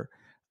unfollower,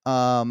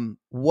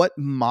 what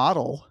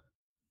model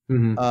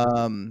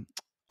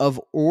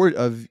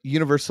of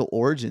universal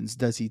origins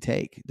does he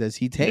take? Does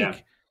he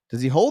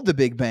hold the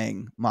Big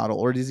Bang model,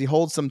 or does he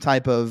hold some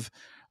type of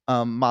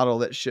model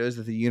that shows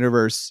that the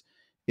universe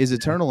is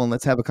eternal? And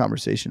let's have a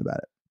conversation about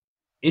it.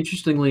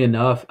 Interestingly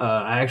enough,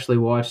 I actually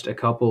watched a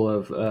couple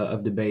of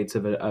debates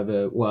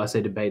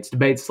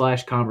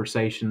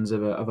debate/conversations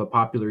of a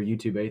popular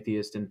YouTube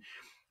atheist, and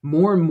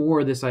more and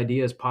more this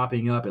idea is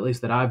popping up, at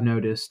least that I've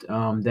noticed,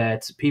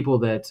 that people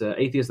that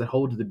atheists that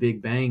hold to the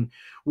Big Bang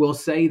will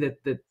say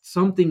that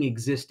something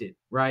existed,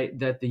 right?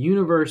 That the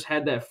universe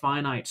had that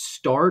finite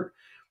start,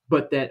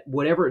 but that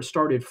whatever it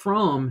started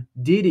from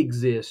did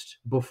exist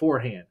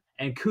beforehand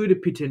and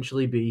could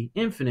potentially be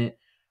infinite,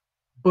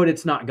 but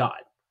it's not God,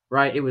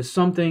 right? It was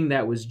something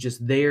that was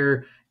just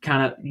there,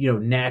 kind of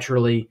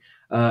naturally,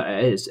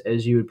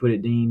 as you would put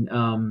it, Dean.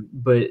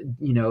 But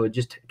it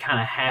just kind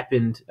of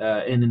happened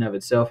in and of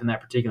itself in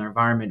that particular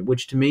environment,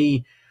 which to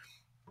me,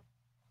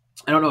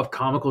 I don't know if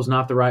comical is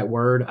not the right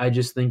word. I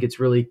just think it's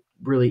really,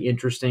 really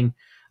interesting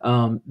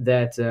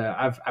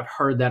that I've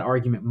heard that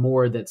argument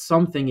more, that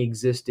something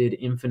existed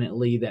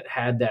infinitely that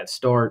had that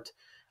start,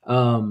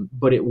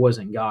 but it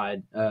wasn't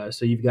God.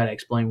 So you've got to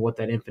explain what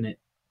that infinite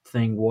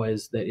thing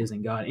was that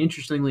isn't God.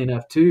 Interestingly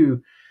enough,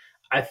 too,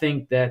 I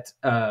think that,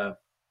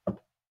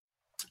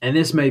 and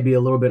this may be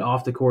a little bit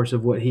off the course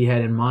of what he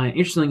had in mind.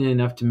 Interestingly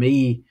enough, to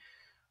me,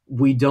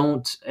 we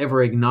don't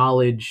ever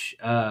acknowledge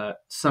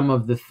some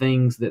of the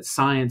things that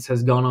science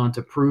has gone on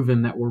to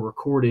proven that were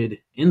recorded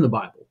in the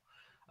Bible,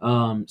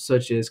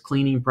 such as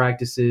cleaning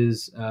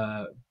practices,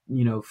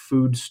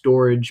 food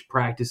storage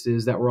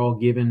practices that were all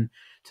given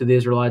to the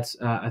Israelites,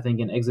 I think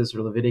in Exodus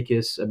or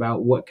Leviticus,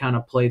 about what kind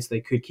of plates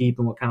they could keep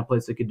and what kind of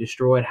plates they could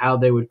destroy, how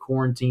they would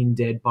quarantine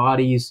dead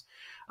bodies.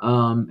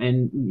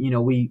 And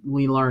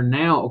we learn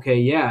now, okay,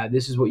 yeah,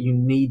 this is what you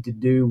need to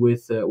do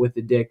with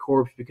the dead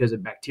corpse because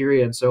of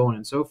bacteria and so on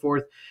and so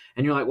forth.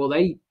 And you're like, well,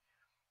 they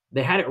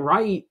had it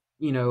right,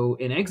 in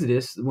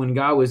Exodus when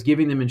God was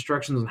giving them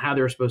instructions on how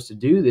they were supposed to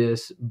do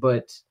this,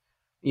 but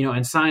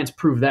and science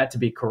proved that to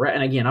be correct.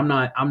 And again,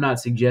 I'm not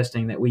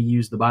suggesting that we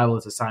use the Bible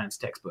as a science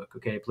textbook.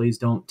 Okay, please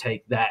don't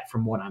take that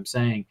from what I'm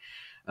saying.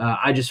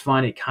 I just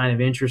find it kind of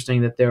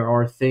interesting that there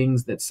are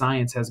things that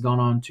science has gone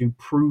on to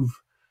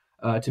prove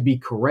to be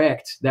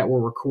correct that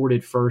were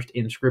recorded first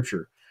in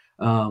Scripture,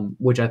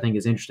 which I think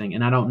is interesting.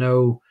 And I don't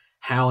know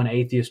how an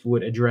atheist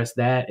would address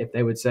that, if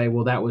they would say,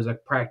 well, that was a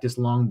practice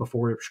long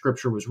before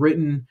Scripture was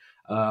written,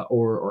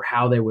 or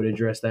how they would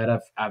address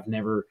that. I've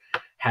never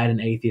had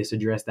an atheist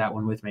address that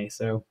one with me.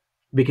 So,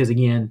 because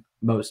again,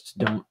 most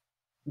don't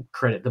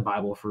credit the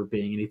Bible for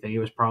being anything. It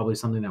was probably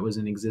something that was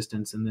in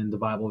existence, and then the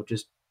Bible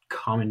just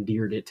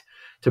commandeered it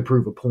to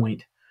prove a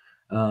point.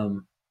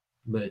 And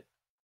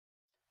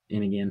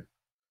again,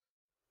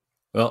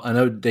 well, I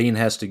know Dean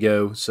has to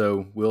go,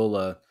 so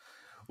we'll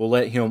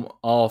let him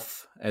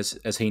off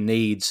as he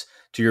needs.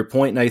 To your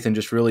point, Nathan,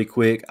 just really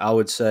quick, I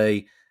would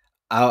say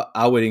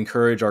I would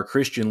encourage our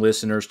Christian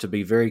listeners to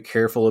be very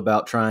careful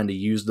about trying to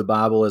use the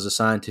Bible as a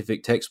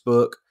scientific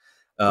textbook.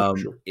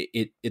 Sure.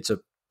 It's a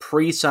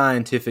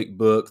pre-scientific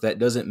book. That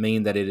doesn't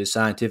mean that it is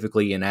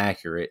scientifically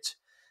inaccurate.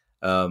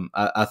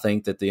 I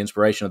think that the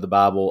inspiration of the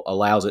Bible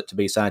allows it to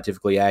be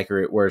scientifically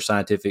accurate where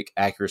scientific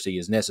accuracy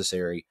is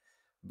necessary,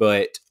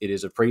 but it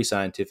is a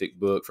pre-scientific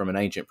book from an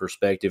ancient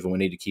perspective, and we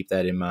need to keep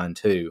that in mind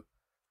too.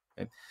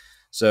 Okay.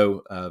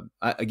 So,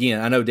 I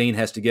know Dean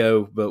has to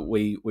go, but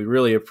we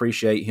really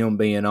appreciate him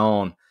being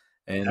on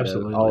and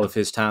all of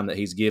his time that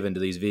he's given to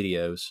these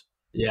videos.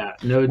 Yeah,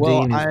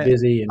 Dean is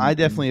busy. I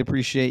definitely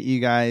appreciate you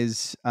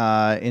guys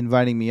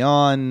inviting me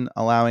on,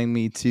 allowing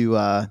me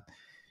to,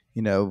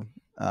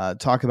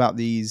 talk about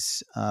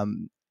these,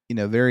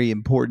 very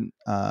important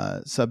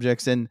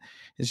subjects. And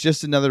it's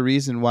just another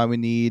reason why we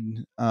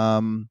need,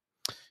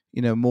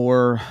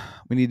 more.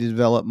 We need to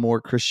develop more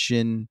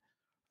Christian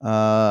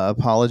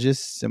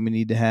apologists, and we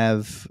need to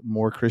have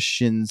more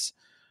Christians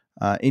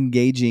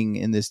engaging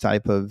in this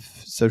type of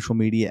social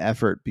media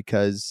effort,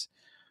 because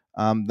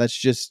that's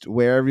just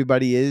where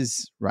everybody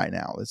is right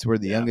now. That's where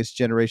the youngest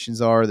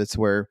generations are. That's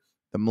where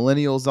the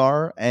millennials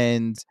are.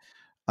 And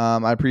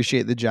I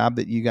appreciate the job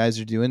that you guys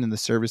are doing and the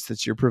service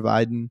that you're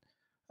providing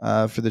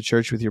for the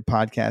church with your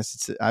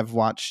podcast. I've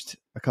watched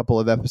a couple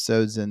of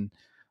episodes, and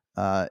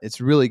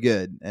it's really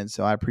good. And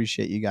so I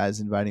appreciate you guys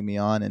inviting me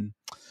on. And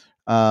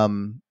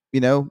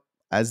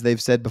as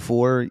they've said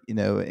before,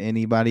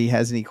 anybody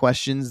has any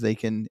questions, they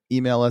can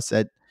email us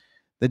at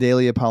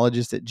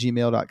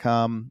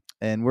thedailyapologist@gmail.com.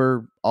 And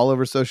we're all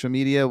over social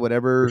media,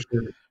 whatever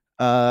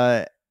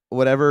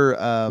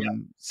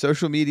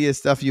social media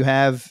stuff you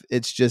have,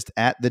 it's just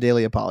at The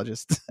Daily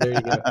Apologist. There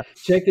you go.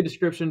 Check the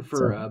description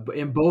for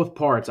in both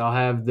parts. I'll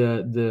have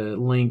the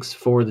links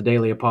for The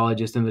Daily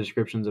Apologist in the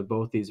descriptions of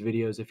both these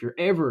videos. If you're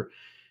ever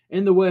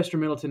in the West or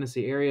Middle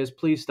Tennessee areas,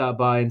 please stop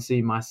by and see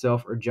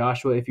myself or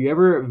Joshua. If you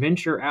ever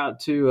venture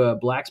out to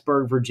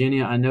Blacksburg,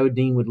 Virginia, I know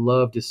Dean would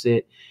love to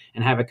sit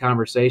and have a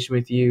conversation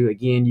with you.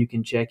 Again, you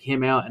can check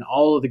him out and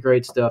all of the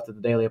great stuff that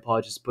the Daily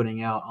Apologist is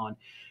putting out on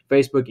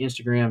Facebook,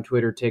 Instagram,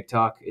 Twitter,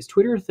 TikTok. Is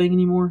Twitter a thing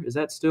anymore? Is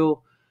that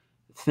still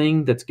a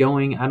thing that's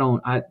going?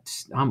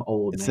 I'm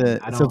old. It's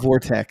a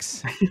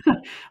vortex.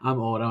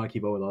 I'm old. I don't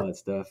keep up with all that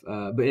stuff.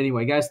 But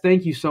anyway, guys,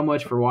 thank you so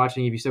much for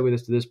watching. If you stayed with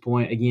us to this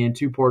point, again,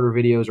 2-parter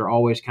videos are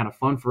always kind of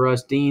fun for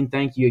us. Dean,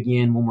 thank you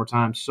again one more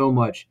time so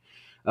much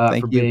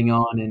for being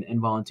on and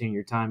volunteering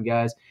your time,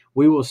 guys.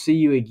 We will see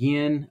you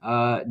again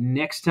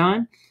next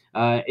time.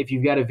 If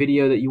you've got a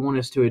video that you want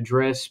us to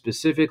address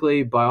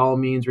specifically, by all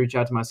means, reach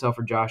out to myself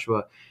or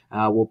Joshua.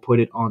 We'll put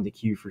it on the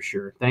queue for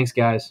sure. Thanks,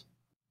 guys.